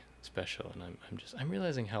really special. And I'm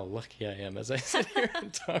realizing how lucky I am as I sit here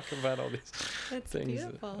and talk about all these That's things.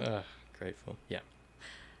 beautiful. Grateful. Yeah.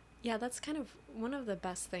 Yeah, that's kind of one of the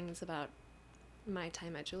best things about my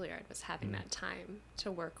time at Juilliard, was having that time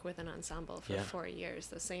to work with an ensemble for 4 years,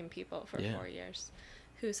 the same people for 4 years,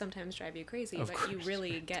 who sometimes drive you crazy, but you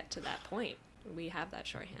really get to that point. We have that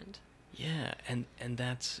shorthand. Yeah, and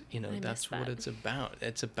that's, that's what it's about.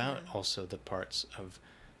 It's about also the parts of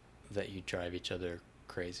that you drive each other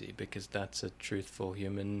crazy, because that's a truthful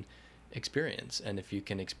human experience. And if you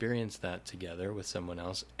can experience that together with someone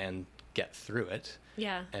else and get through it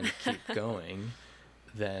and keep going,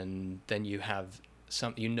 then you have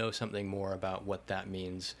something more about what that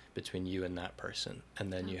means between you and that person,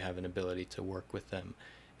 and then you have an ability to work with them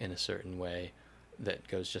in a certain way that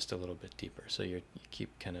goes just a little bit deeper. So you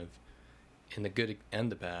keep kind of, in the good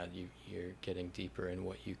and the bad, you're getting deeper in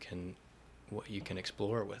what you can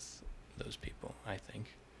explore with those people, I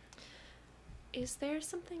think. Is there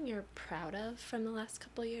something you're proud of from the last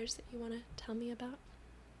couple of years that you want to tell me about?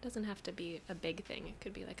 It doesn't have to be a big thing. It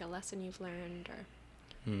could be like a lesson you've learned, or...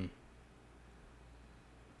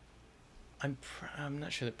 I'm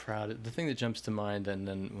not sure that proud... The thing that jumps to mind, and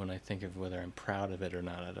then when I think of whether I'm proud of it or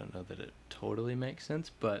not, I don't know that it totally makes sense,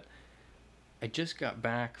 but I just got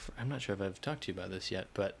back... I'm not sure if I've talked to you about this yet,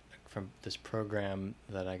 but from this program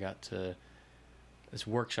that I got to... This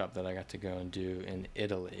workshop that I got to go and do in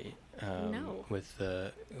Italy, with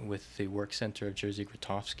the Work Center of Jerzy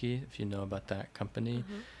Grotowski, if you know about that company.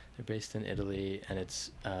 They're based in Italy, and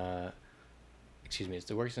it's the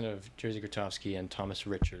Work Center of Jerzy Grotowski and Thomas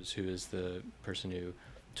Richards, who is the person who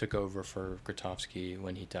took over for Grotowski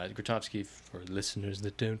when he died. Grotowski, for listeners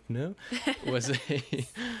that don't know, was a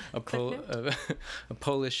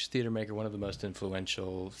Polish theater maker, one of the most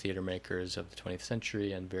influential theater makers of the 20th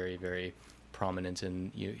century, and very, very prominent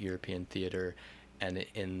in European theater and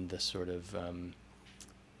in the sort of,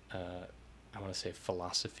 I want to say,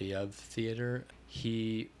 philosophy of theater.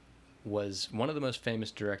 He was one of the most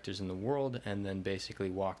famous directors in the world, and then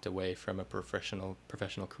basically walked away from a professional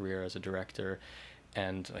career as a director,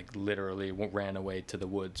 and like literally ran away to the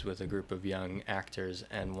woods with a group of young actors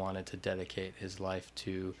and wanted to dedicate his life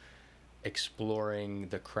to exploring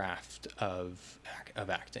the craft of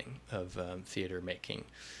acting, of theater making.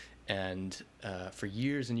 And for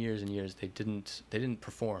years and years and years, they didn't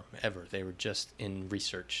perform ever. They were just in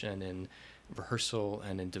research and in rehearsal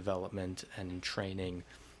and in development and in training.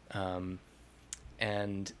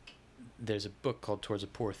 And there's a book called Towards a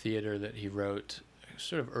Poor Theater that he wrote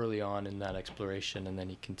sort of early on in that exploration, and then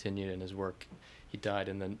he continued in his work. He died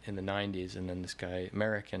in the 90s, and then this guy,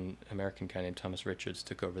 American guy named Thomas Richards,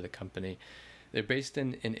 took over the company. They're based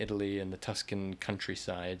in Italy, in the Tuscan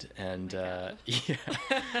countryside, and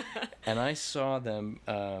and I saw them.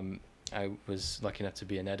 I was lucky enough to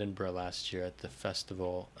be in Edinburgh last year at the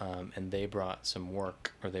festival, and they brought some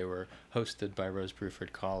work, or they were hosted by Rose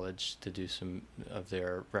Bruford College to do some of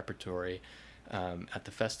their repertory at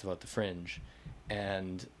the festival at the Fringe,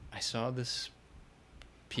 and I saw this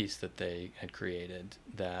piece that they had created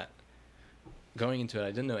that, going into it,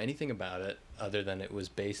 I didn't know anything about it other than it was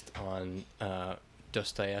based on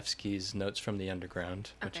Dostoevsky's Notes from the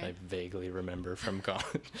Underground, which I vaguely remember from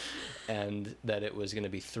college, and that it was going to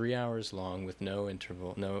be 3 hours long with no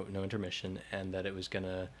interval, no intermission, and that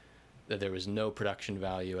that there was no production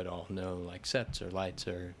value at all, no like sets or lights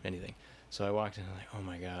or anything. So I walked in and I'm like, oh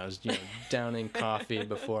my God, I was downing coffee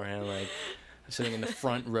beforehand, like sitting in the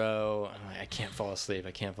front row. I'm like, I can't fall asleep.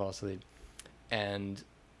 And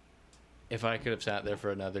if I could have sat there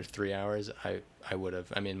for another 3 hours, I would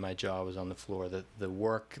have. I mean, my jaw was on the floor. The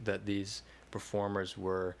work that these performers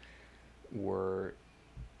were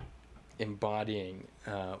embodying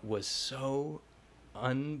was so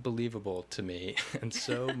unbelievable to me, and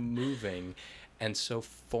so moving, and so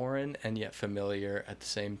foreign and yet familiar at the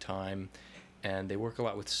same time. And they work a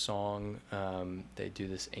lot with song. They do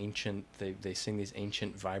this ancient. They sing these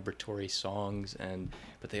ancient vibratory songs,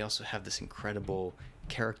 but they also have this incredible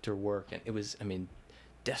character work, and it was, I mean,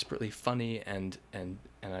 desperately funny, and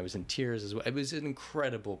I was in tears as well. It was an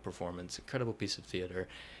incredible performance, incredible piece of theater,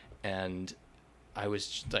 and I was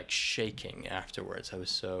just, like, shaking afterwards. I was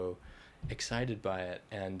so excited by it,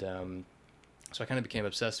 and so I kind of became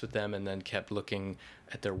obsessed with them, and then kept looking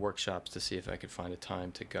at their workshops to see if I could find a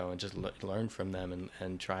time to go and just learn from them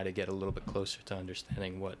and try to get a little bit closer to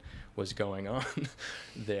understanding what was going on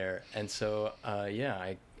there. And so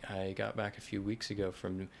I got back a few weeks ago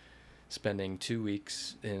from spending 2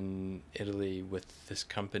 weeks in Italy with this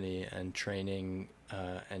company and training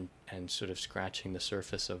and sort of scratching the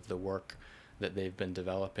surface of the work that they've been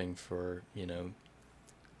developing for,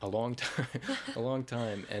 a long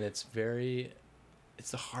time, and it's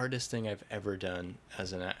the hardest thing I've ever done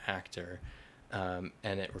as an actor, and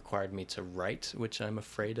it required me to write, which I'm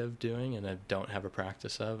afraid of doing and I don't have a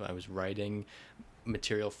practice of. I was writing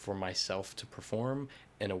material for myself to perform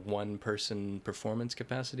in a one-person performance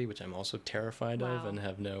capacity, which I'm also terrified of and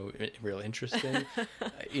have no real interest in.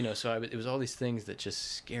 So it was all these things that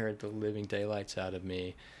just scared the living daylights out of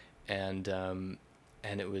me, and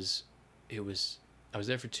it was I was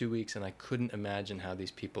there for 2 weeks, and I couldn't imagine how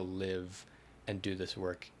these people live and do this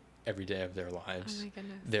work every day of their lives. Oh my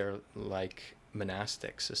goodness. They're like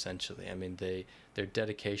monastics, essentially. I mean, their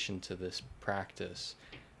dedication to this practice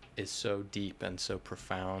is so deep and so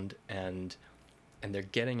profound, and they're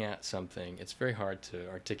getting at something. It's very hard to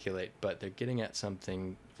articulate, but they're getting at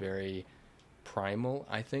something very primal,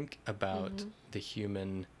 I think, about the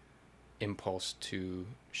human impulse to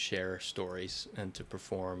share stories and to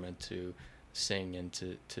perform and to sing and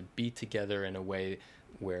to be together in a way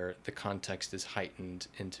where the context is heightened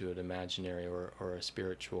into an imaginary or a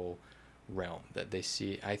spiritual realm that they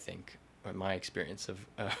see. I think, or my experience of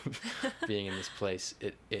being in this place,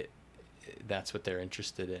 that's what they're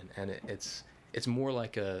interested in, and it's more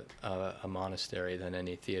like a monastery than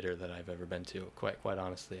any theater that I've ever been to, quite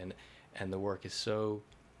honestly, and the work is so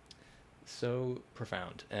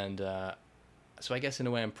profound, and so I guess in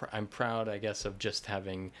a way I'm proud, I guess, of just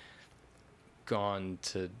having gone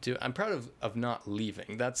to do. I'm proud of not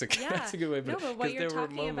leaving. That's a good way of putting it. No, but what you're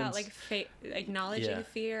talking about, like acknowledging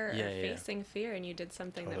fear or facing fear, and you did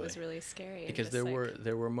something that was really scary. Because there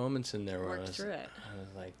were moments in there where I was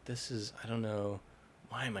like, this is, I don't know,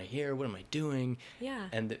 why am I here? What am I doing? Yeah.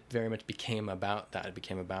 And it very much became about that. It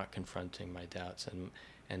became about confronting my doubts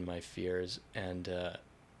and my fears, and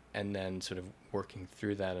then sort of working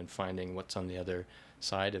through that and finding what's on the other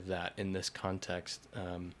side of that in this context.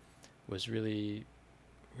 Was really,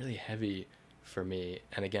 really heavy for me.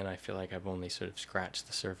 And again, I feel like I've only sort of scratched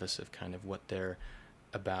the surface of kind of what they're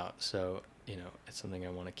about. So, it's something I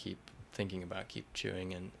want to keep thinking about, keep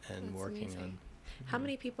chewing and working on. How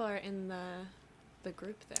many people are in the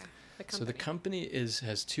group there? The company? So the company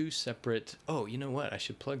has two separate. Oh, you know what? I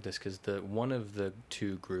should plug this because one of the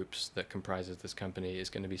two groups that comprises this company is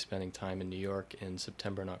going to be spending time in New York in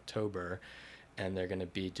September and October, and they're going to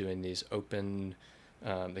be doing these open.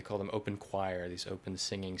 They call them open choir, these open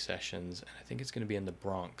singing sessions, and I think it's going to be in the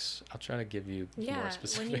Bronx. I'll try to give you more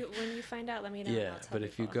specific. when you find out, let me know. Yeah, but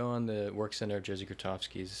if you go on the Work Center of Jerzy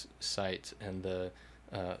Grotowski's site, and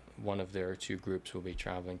one of their two groups will be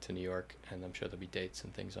traveling to New York, and I'm sure there'll be dates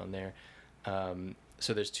and things on there.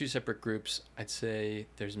 So there's two separate groups. I'd say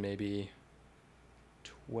there's maybe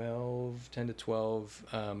 10 to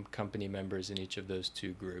 12 company members in each of those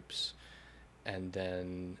two groups, and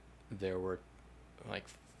then there were like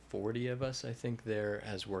 40 of us, I think, there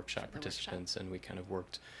as workshop participants, and we kind of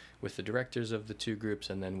worked with the directors of the two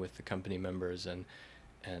groups and then with the company members and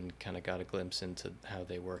kind of got a glimpse into how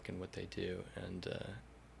they work and what they do, and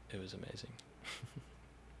it was amazing.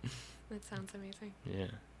 That sounds amazing.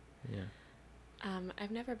 Yeah.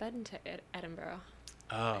 I've never been to Edinburgh.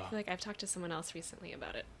 Oh. I feel like I've talked to someone else recently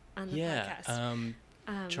about it on the podcast.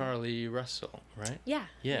 Charlie Russell, right? Yeah.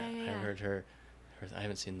 I heard her. I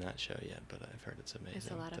haven't seen that show yet, but I've heard it's amazing.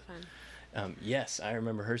 It's a lot of fun. Yes, I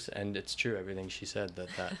remember her, and it's true, everything she said,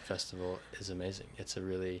 that festival is amazing. It's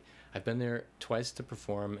I've been there twice to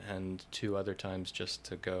perform and 2 other times just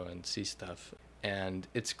to go and see stuff. And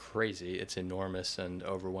it's crazy. It's enormous and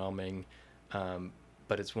overwhelming.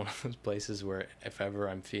 But it's one of those places where if ever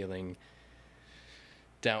I'm feeling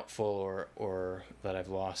doubtful or that I've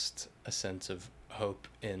lost a sense of hope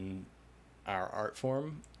in our art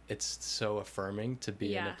form, it's so affirming to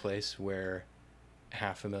be in a place where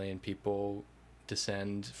 500,000 people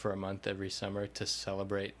descend for a month every summer to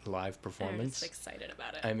celebrate live performance. I'm just excited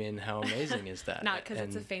about it. I mean, how amazing is that? Not because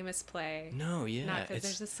it's a famous play. No, yeah. Not because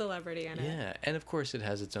there's a celebrity in it. Yeah, and of course it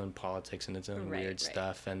has its own politics and its own weird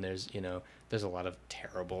stuff, and there's a lot of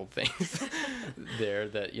terrible things there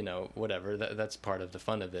that, whatever, that's part of the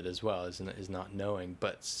fun of it as well, is not knowing.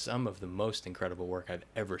 But some of the most incredible work I've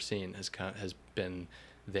ever seen has been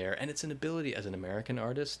there, and it's an ability as an American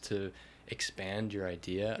artist to expand your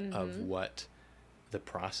idea of what the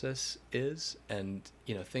process is, and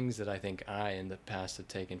things that I think I in the past have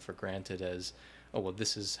taken for granted as, oh well,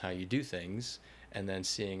 this is how you do things, and then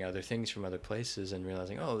seeing other things from other places and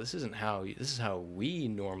realizing, oh, this is how we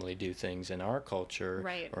normally do things in our culture,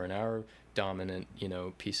 or in our dominant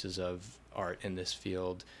pieces of art in this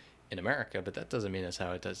field, in America, but that doesn't mean that's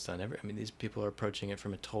how it's done I mean, these people are approaching it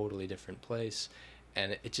from a totally different place,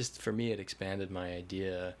 and it just, for me, it expanded my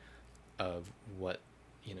idea of what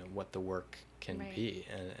the work can be,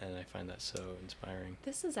 and I find that so inspiring.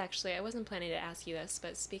 This is actually, I wasn't planning to ask you this,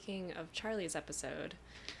 but speaking of Charlie's episode,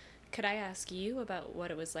 could I ask you about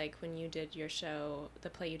what it was like when you did your show, the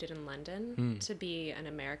play you did in London, to be an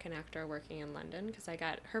American actor working in London? Because I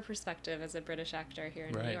got her perspective as a British actor here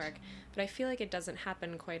in New York, but I feel like it doesn't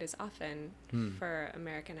happen quite as often for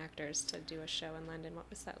American actors to do a show in London. What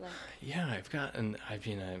was that like? Yeah, I'm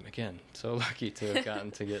again so lucky to have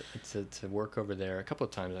gotten to get to work over there a couple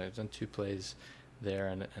of times. I've done 2 plays there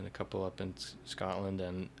and a couple up in Scotland,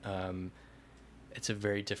 and it's a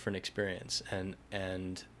very different experience,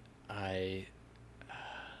 and I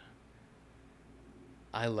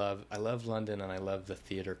love London, and I love the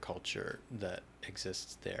theater culture that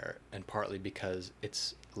exists there, and partly because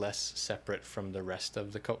it's less separate from the rest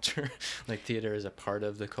of the culture. Like, theater is a part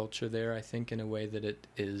of the culture there, I think, in a way that it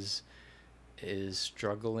is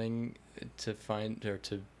struggling to find or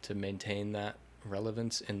to maintain that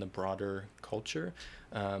relevance in the broader culture.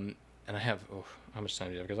 And I have, how much time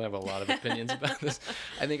do you have? Because I have a lot of opinions about this.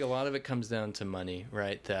 I think a lot of it comes down to money,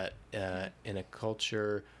 right? That in a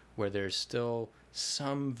culture where there's still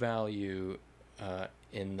some value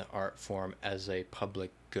in the art form as a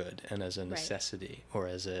public good and as a necessity, or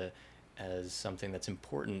as something that's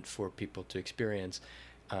important for people to experience,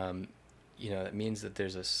 it means that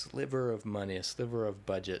there's a sliver of money, a sliver of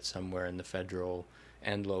budget somewhere in the federal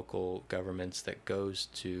and local governments that goes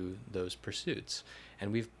to those pursuits.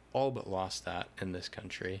 And we've all but lost that in this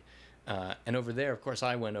country. And over there, of course,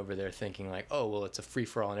 I went over there thinking like, oh, well, it's a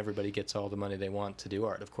free-for-all and everybody gets all the money they want to do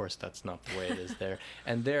art. Of course, that's not the way it is there.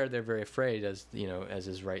 And they're very afraid, as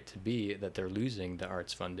is right to be, that they're losing the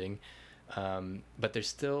arts funding. But there's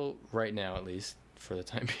still, right now at least, for the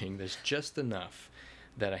time being, there's just enough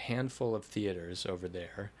that a handful of theaters over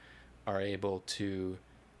there are able to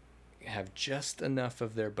have just enough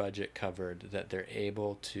of their budget covered that they're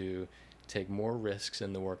able to take more risks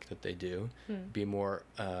in the work that they do, be more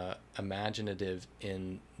imaginative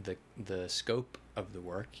in the scope of the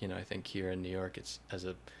work. I think here in New York, it's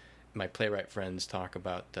my playwright friends talk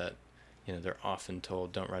about that. They're often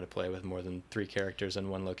told, don't write a play with more than 3 characters in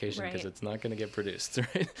one location because it's not going to get produced,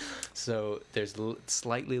 right? So there's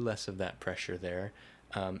slightly less of that pressure there,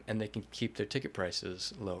 and they can keep their ticket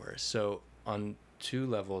prices lower. So on 2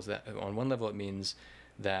 levels, on one level it means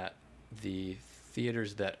that the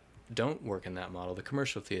theaters that don't work in that model, the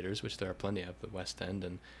commercial theaters, which there are plenty of, the West End,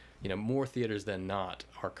 and more theaters than not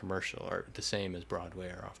are commercial, are the same as Broadway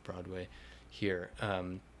or off-Broadway here.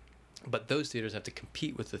 But those theaters have to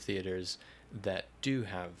compete with the theaters that do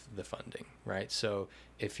have the funding, right? So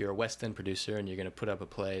if you're a West End producer and you're going to put up a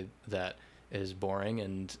play that is boring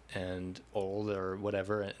and old or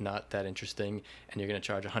whatever, and not that interesting, and you're going to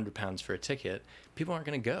charge £100 for a ticket, people aren't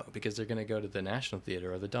going to go, because they're going to go to the National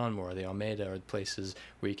Theatre or the Donmore or the Almeida, or places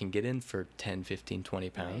where you can get in for 10, 15, 20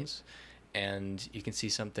 pounds, and you can see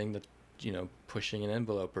something that's, pushing an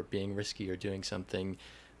envelope or being risky or doing something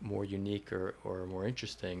more unique or more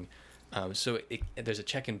interesting. So there's a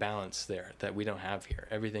check and balance there that we don't have here.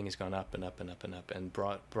 Everything has gone up and up and up and up, and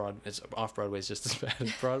it's off-Broadway is just as bad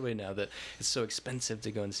as Broadway now, that it's so expensive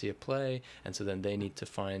to go and see a play, and so then they need to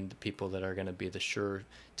find people that are going to be the sure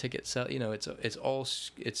ticket sell.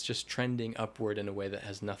 It's just trending upward in a way that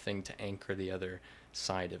has nothing to anchor the other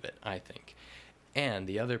side of it, I think. And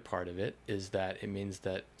the other part of it is that it means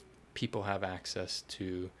that people have access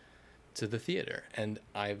to the theater, and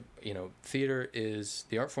theater is,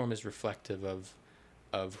 the art form is reflective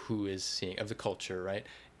of who is seeing, of the culture, right?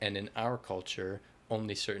 And in our culture,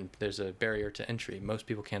 there's a barrier to entry. Most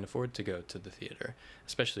people can't afford to go to the theater,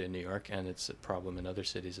 especially in New York, and it's a problem in other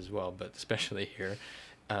cities as well, but especially here.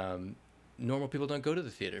 Normal people don't go to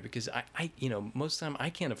the theater because I most of the time I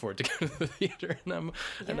can't afford to go to the theater, and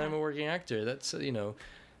I'm a working actor. That's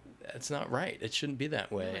It's not right. It shouldn't be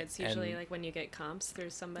that way. No, it's usually like when you get comps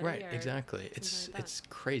through somebody. Right, exactly. It's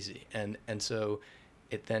crazy, and so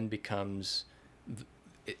it then becomes,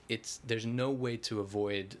 there's no way to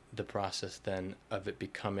avoid the process then of it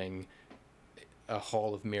becoming a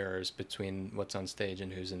hall of mirrors between what's on stage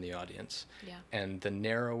and who's in the audience. Yeah. And the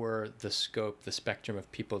narrower the scope, the spectrum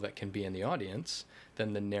of people that can be in the audience,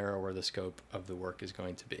 then the narrower the scope of the work is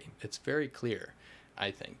going to be. It's very clear,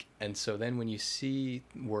 I think. And so then when you see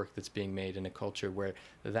work that's being made in a culture where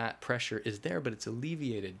that pressure is there, but it's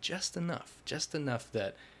alleviated just enough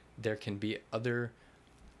that there can be other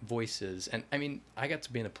voices. And I mean, I got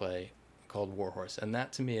to be in a play called Warhorse, and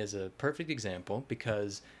that to me is a perfect example,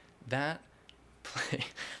 because that play.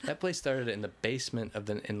 That play started in the basement of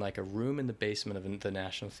in like a room in the basement of the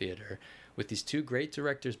National Theater, with these two great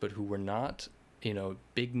directors, but who were not,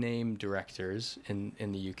 big name directors in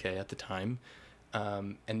the UK at the time.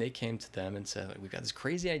 And they came to them and said, we've got this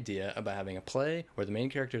crazy idea about having a play where the main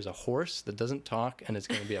character is a horse that doesn't talk and it's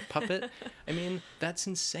going to be a puppet. I mean, that's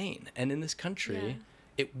insane. And in this country,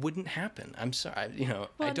 it wouldn't happen. I'm sorry,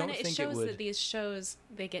 I don't think it would. It shows that these shows,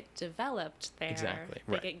 they get developed there. Exactly,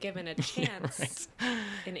 right. They get given a chance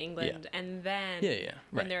in England, and then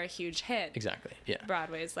when they're a huge hit, exactly,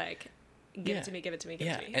 Broadway's like, give it to me, give it to me, give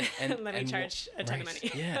it to me. And let me charge a ton of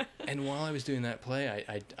money. And while I was doing that play,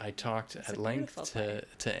 I talked at length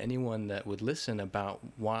to anyone that would listen about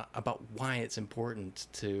why it's important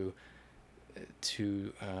to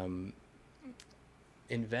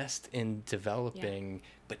invest in developing,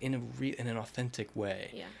 but in an authentic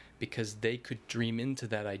way. Yeah. Because they could dream into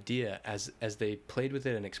that idea as they played with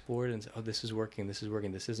it and explored it and said, oh, this is working, this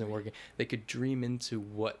isn't working. They could dream into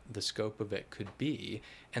what the scope of it could be,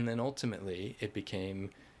 and then ultimately it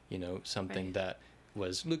became, something that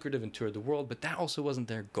was lucrative and toured the world, but that also wasn't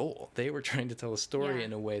their goal. They were trying to tell a story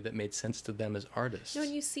in a way that made sense to them as artists. No,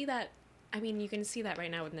 and you see that, you can see that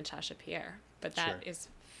right now with Natasha Pierre, but that is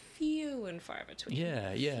few and far between.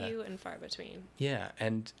 Few and far between. Yeah,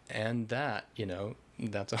 and that,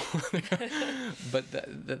 that's a whole but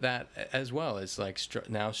that as well is like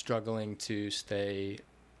now struggling to stay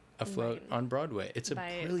afloat on Broadway. It's a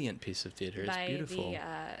brilliant piece of theater. It's beautiful.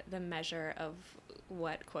 By the measure of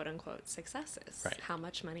what quote unquote success is. Right. How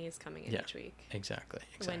much money is coming in each week. Exactly.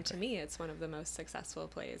 When to me it's one of the most successful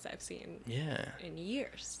plays I've seen in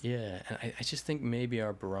years. Yeah, and I just think maybe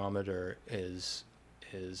our barometer is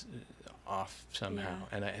off somehow.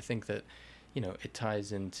 And I think that, it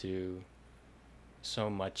ties into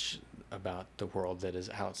so much about the world that is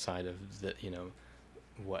outside of the,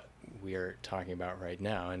 what we're talking about right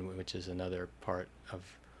now, and which is another part of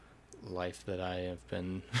life that I have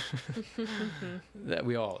been that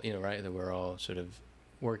we all, that we're all sort of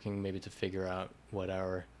working maybe to figure out what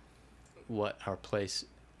our place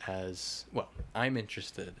as, well, I'm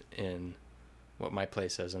interested in what my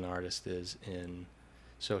place as an artist is in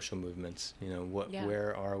social movements.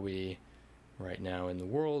 Where are we right now in the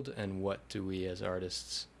world, and what do we as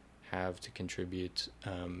artists have to contribute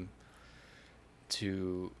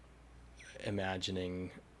to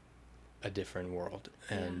imagining a different world.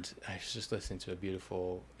 And I was just listening to a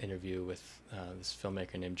beautiful interview with this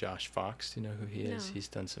filmmaker named Josh Fox. Do you know who he is? He's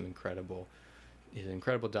done some he's an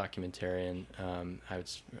incredible documentarian. I'd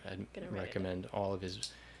recommend all of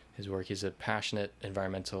his work. He's a passionate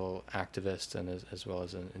environmental activist and as well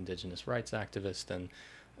as an indigenous rights activist. And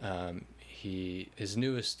his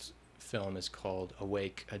newest film is called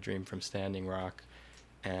Awake, A Dream from Standing Rock.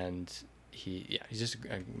 And he's just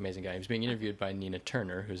an amazing guy. He was being interviewed by Nina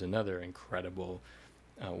Turner, who's another incredible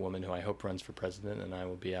woman who I hope runs for president, and I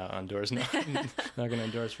will be out on doors knocking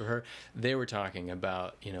on doors for her. They were talking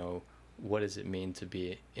about, what does it mean to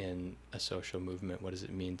be in a social movement? What does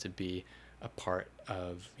it mean to be a part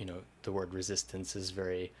of, the word resistance is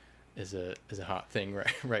a hot thing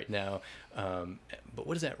right now. But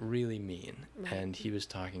what does that really mean? Right. And he was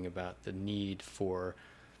talking about the need for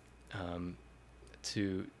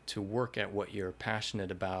to work at what you're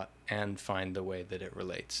passionate about and find the way that it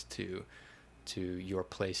relates to your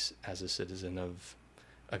place as a citizen of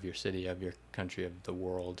your city, of your country, of the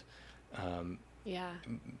world.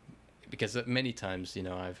 Because many times,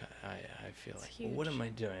 I feel it's like, well, what am I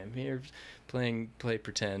doing? I'm here play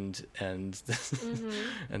pretend, and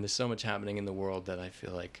and there's so much happening in the world that I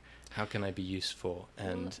feel like, how can I be useful?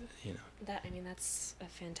 And that's a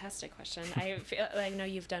fantastic question. I know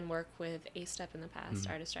you've done work with A-Step in the past,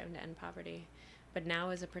 Artists Striving to End Poverty, but now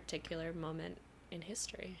is a particular moment in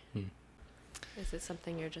history. Is it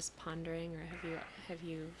something you're just pondering, or have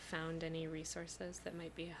you found any resources that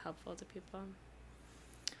might be helpful to people?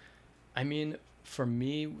 I mean, for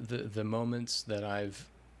me, the moments that I've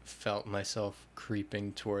felt myself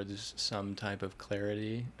creeping towards some type of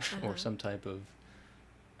clarity or some type of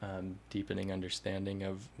deepening understanding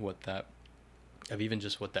of even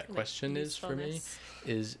just what that question is for me,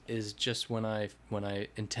 is just when I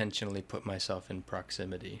intentionally put myself in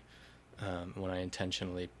proximity, when I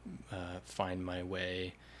intentionally find my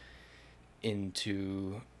way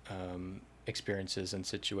into experiences and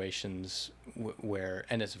situations where,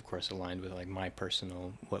 and it's of course aligned with like my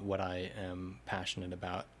personal, what I am passionate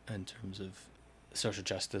about in terms of social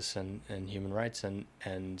justice and human rights,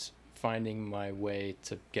 and finding my way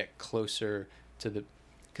to get closer to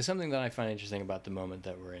because something that I find interesting about the moment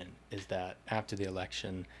that we're in is that after the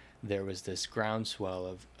election there was this groundswell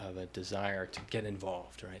of a desire to get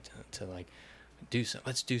involved, right, to like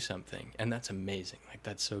let's do something. And that's amazing. Like,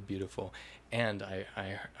 that's so beautiful. And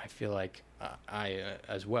I feel like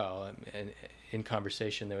as well, and in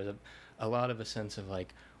conversation, there was a lot of a sense of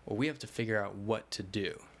like, well, we have to figure out what to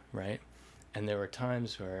do, right? And there were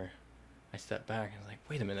times where I stepped back and was like,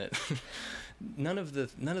 wait a minute, none of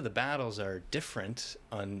the battles are different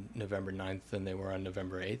on November 9th than they were on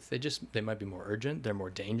November 8th. They might be more urgent. They're more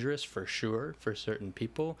dangerous for sure for certain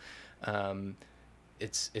people.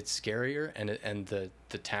 It's scarier, and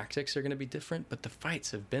the tactics are going to be different, but the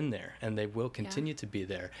fights have been there, and they will continue to be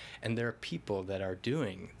there. And there are people that are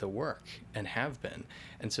doing the work and have been.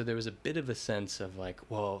 And so there was a bit of a sense of like,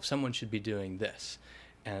 well, someone should be doing this.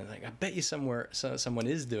 And like, I bet you someone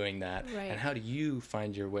is doing that. Right. And how do you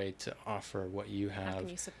find your way to offer what you have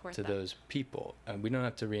to those people? We don't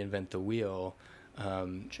have to reinvent the wheel.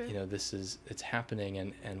 True. You know, it's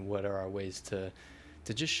happening, and what are our ways to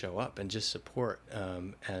just show up and just support?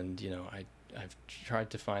 And you know, I've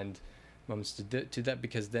tried to find moments to do that,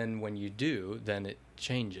 because then when you do, then it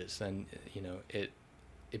changes. Then, you know, it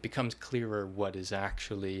becomes clearer what is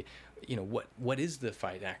actually, you know, what is the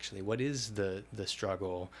fight actually, what is the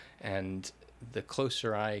struggle, and the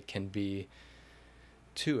closer I can be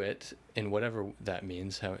to it in whatever that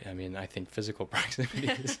means. I think physical proximity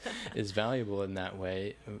is valuable in that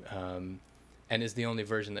way, and is the only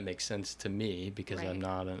version that makes sense to me, because I'm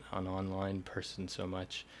not an online person so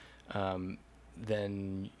much.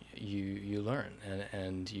 Then you learn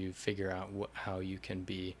and you figure out how you can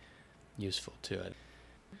be useful to it.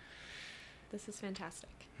 This is fantastic.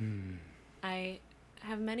 I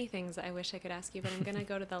have many things I wish I could ask you, but I'm going to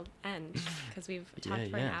go to the end, because we've talked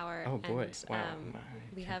for an hour. Oh, boy. And, wow.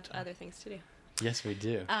 We have other things to do. Yes, we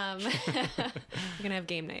do. We're going to have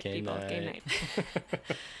game night, Game night.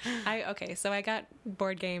 Okay, so I got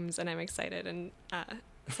board games, and I'm excited, and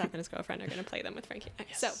Seth and his girlfriend are going to play them with Frankie.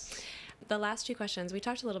 Yes. So the last two questions, we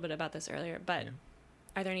talked a little bit about this earlier, but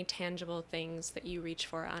are there any tangible things that you reach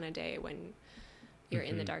for on a day when you're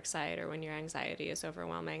in the dark side, or when your anxiety is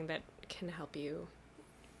overwhelming, that can help you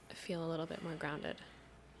feel a little bit more grounded?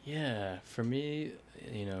 Yeah, for me,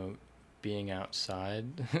 you know, being outside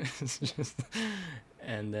is just,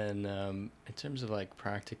 and then in terms of like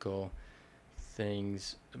practical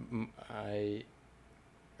things,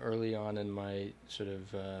 early on in my sort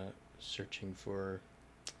of searching for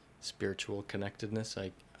spiritual connectedness,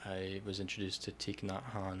 I was introduced to Thich Nhat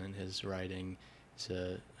Hanh and his writing. He's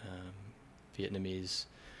a Vietnamese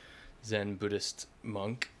Zen Buddhist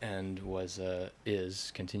monk, and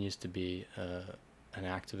continues to be an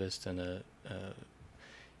activist, and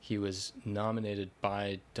he was nominated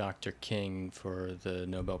by Dr. King for the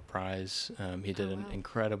Nobel Prize. He did an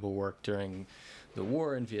incredible work during the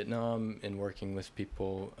war in Vietnam in working with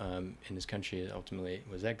people in his country. Ultimately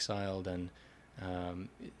was exiled, and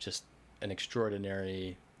just an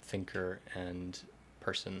extraordinary thinker and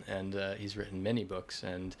person. And he's written many books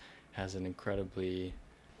and has an incredibly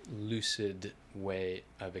lucid way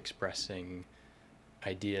of expressing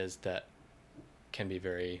ideas that can be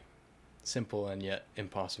very simple and yet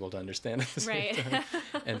impossible to understand at the same time.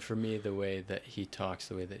 And for me, the way that he talks,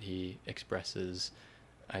 the way that he expresses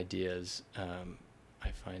ideas, I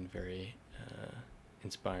find very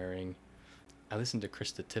inspiring. I listen to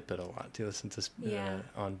Krista Tippett a lot. Do you listen to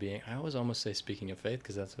On Being? I always almost say Speaking of Faith,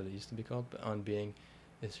 because that's what it used to be called, but On Being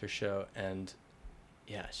is her show. And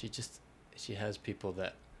yeah, she has people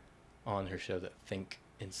that on her show that think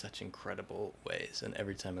in such incredible ways, and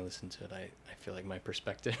every time I listen to it, I feel like my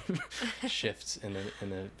perspective shifts in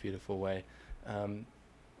a beautiful way. And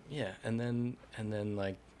then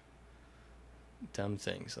like dumb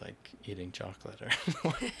things like eating chocolate or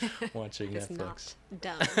watching Netflix. Not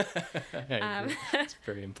dumb. It's a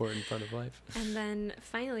very important part of life. And then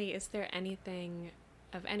finally, is there anything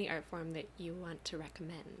of any art form that you want to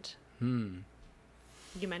recommend?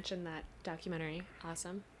 You mentioned that documentary.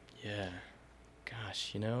 Awesome. Yeah.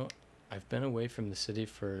 Gosh, you know, I've been away from the city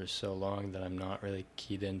for so long that I'm not really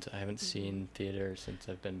keyed into. I haven't seen theater since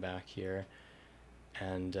I've been back here.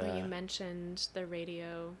 And you mentioned the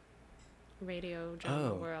radio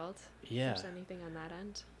drama world. Yeah. Is there anything on that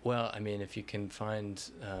end? Well, I mean, if you can find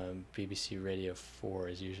BBC Radio 4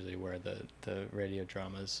 is usually where the radio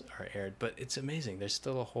dramas are aired. But it's amazing. There's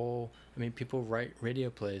still a whole... I mean, people write radio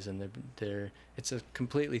plays, and it's a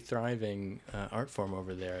completely thriving art form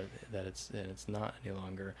over there. It's not any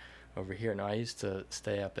longer over here. Now, I used to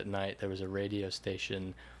stay up at night. There was a radio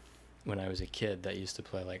station when I was a kid that used to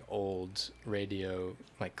play like old radio,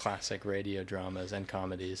 like classic radio dramas and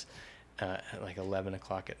comedies. At like 11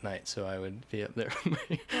 o'clock at night, so I would be up there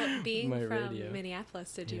with being my from radio.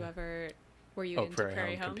 Minneapolis, did you ever Were you into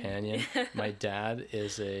Prairie Home Companion. My dad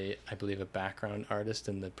is I believe, a background artist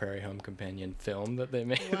in the Prairie Home Companion film that they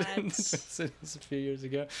made in the Cities a few years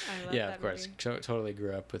ago. I love that of course. movie. Totally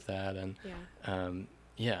grew up with that, and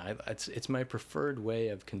it's my preferred way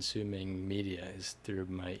of consuming media is through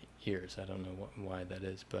my ears. I don't know why that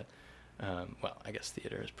is, but I guess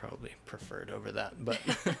theater is probably preferred over that. But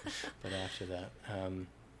but after that,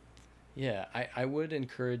 I would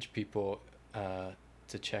encourage people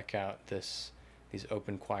to check out these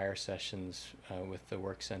open choir sessions with the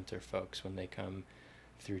Work Center folks when they come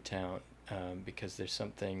through town, because there's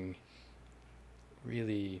something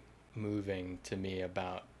really moving to me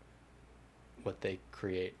about what they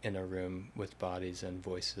create in a room with bodies and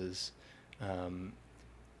voices, and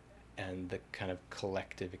the kind of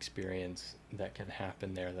collective experience that can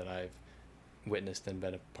happen there that I've witnessed and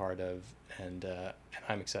been a part of, and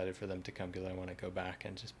I'm excited for them to come because I want to go back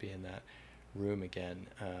and just be in that room again,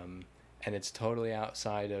 and it's totally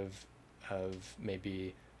outside of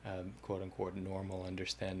maybe quote unquote normal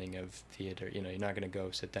understanding of theater. You're not going to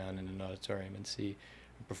go sit down in an auditorium and see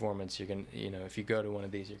a performance. You're going to, if you go to one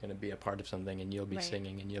of these, you're going to be a part of something, and you'll be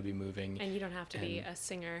singing and you'll be moving. And you don't have to be a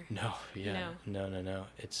singer. No, no.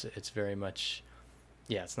 It's very much,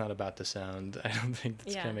 it's not about the sound. I don't think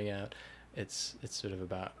that's coming out. It's sort of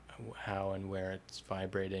about how and where it's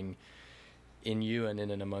vibrating in you and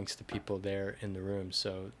in and amongst the people there in the room.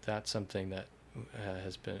 So that's something that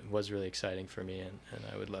was really exciting for me, and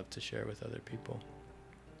I would love to share with other people.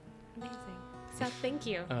 Amazing. Seth, thank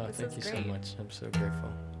you. Thank you so much. I'm so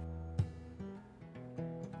grateful.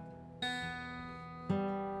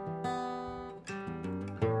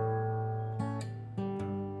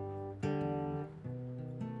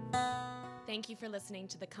 Thank you for listening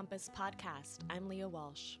to the Compass Podcast. I'm Leah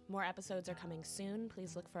Walsh. More episodes are coming soon.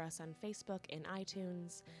 Please look for us on Facebook and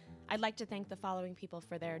iTunes. I'd like to thank the following people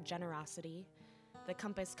for their generosity. The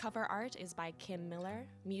Compass cover art is by Kim Miller,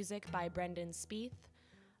 music by Brendan Spieth,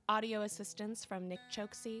 audio assistance from Nick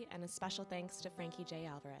Choksey, and a special thanks to Frankie J.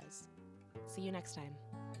 Alvarez. See you next time.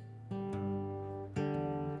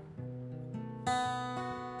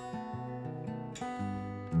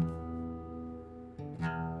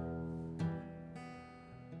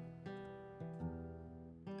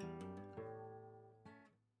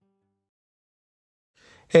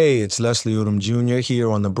 Hey, it's Leslie Odom Jr. here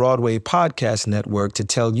on the Broadway Podcast Network to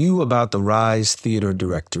tell you about the Rise Theater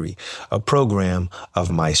Directory, a program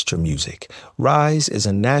of Maestro Music. Rise is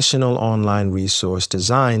a national online resource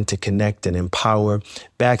designed to connect and empower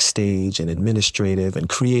backstage and administrative and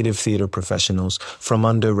creative theater professionals from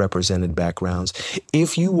underrepresented backgrounds.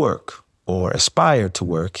 If you work or aspire to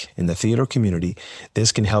work in the theater community,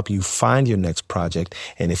 this can help you find your next project.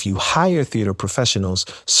 And if you hire theater professionals,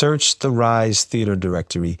 search the Rise Theater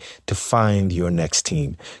Directory to find your next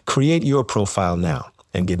team. Create your profile now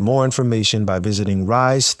and get more information by visiting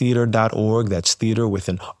risetheater.org. That's theater with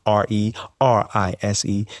an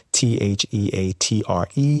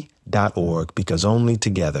risetheatre.org, because only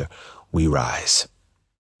together we rise.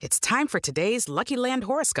 It's time for today's Lucky Land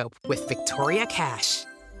horoscope with Victoria Cash.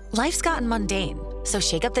 Life's gotten mundane, so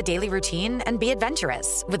shake up the daily routine and be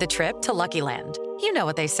adventurous with a trip to Lucky Land. You know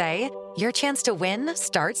what they say, your chance to win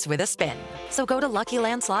starts with a spin. So go to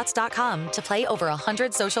LuckyLandSlots.com to play over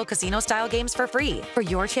 100 social casino-style games for free for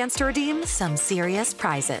your chance to redeem some serious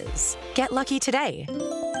prizes. Get lucky today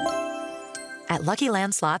at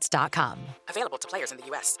LuckyLandSlots.com. Available to players in the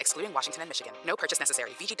U.S., excluding Washington and Michigan. No purchase necessary.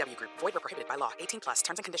 VGW Group. Void where prohibited by law. 18+.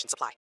 Terms and conditions apply.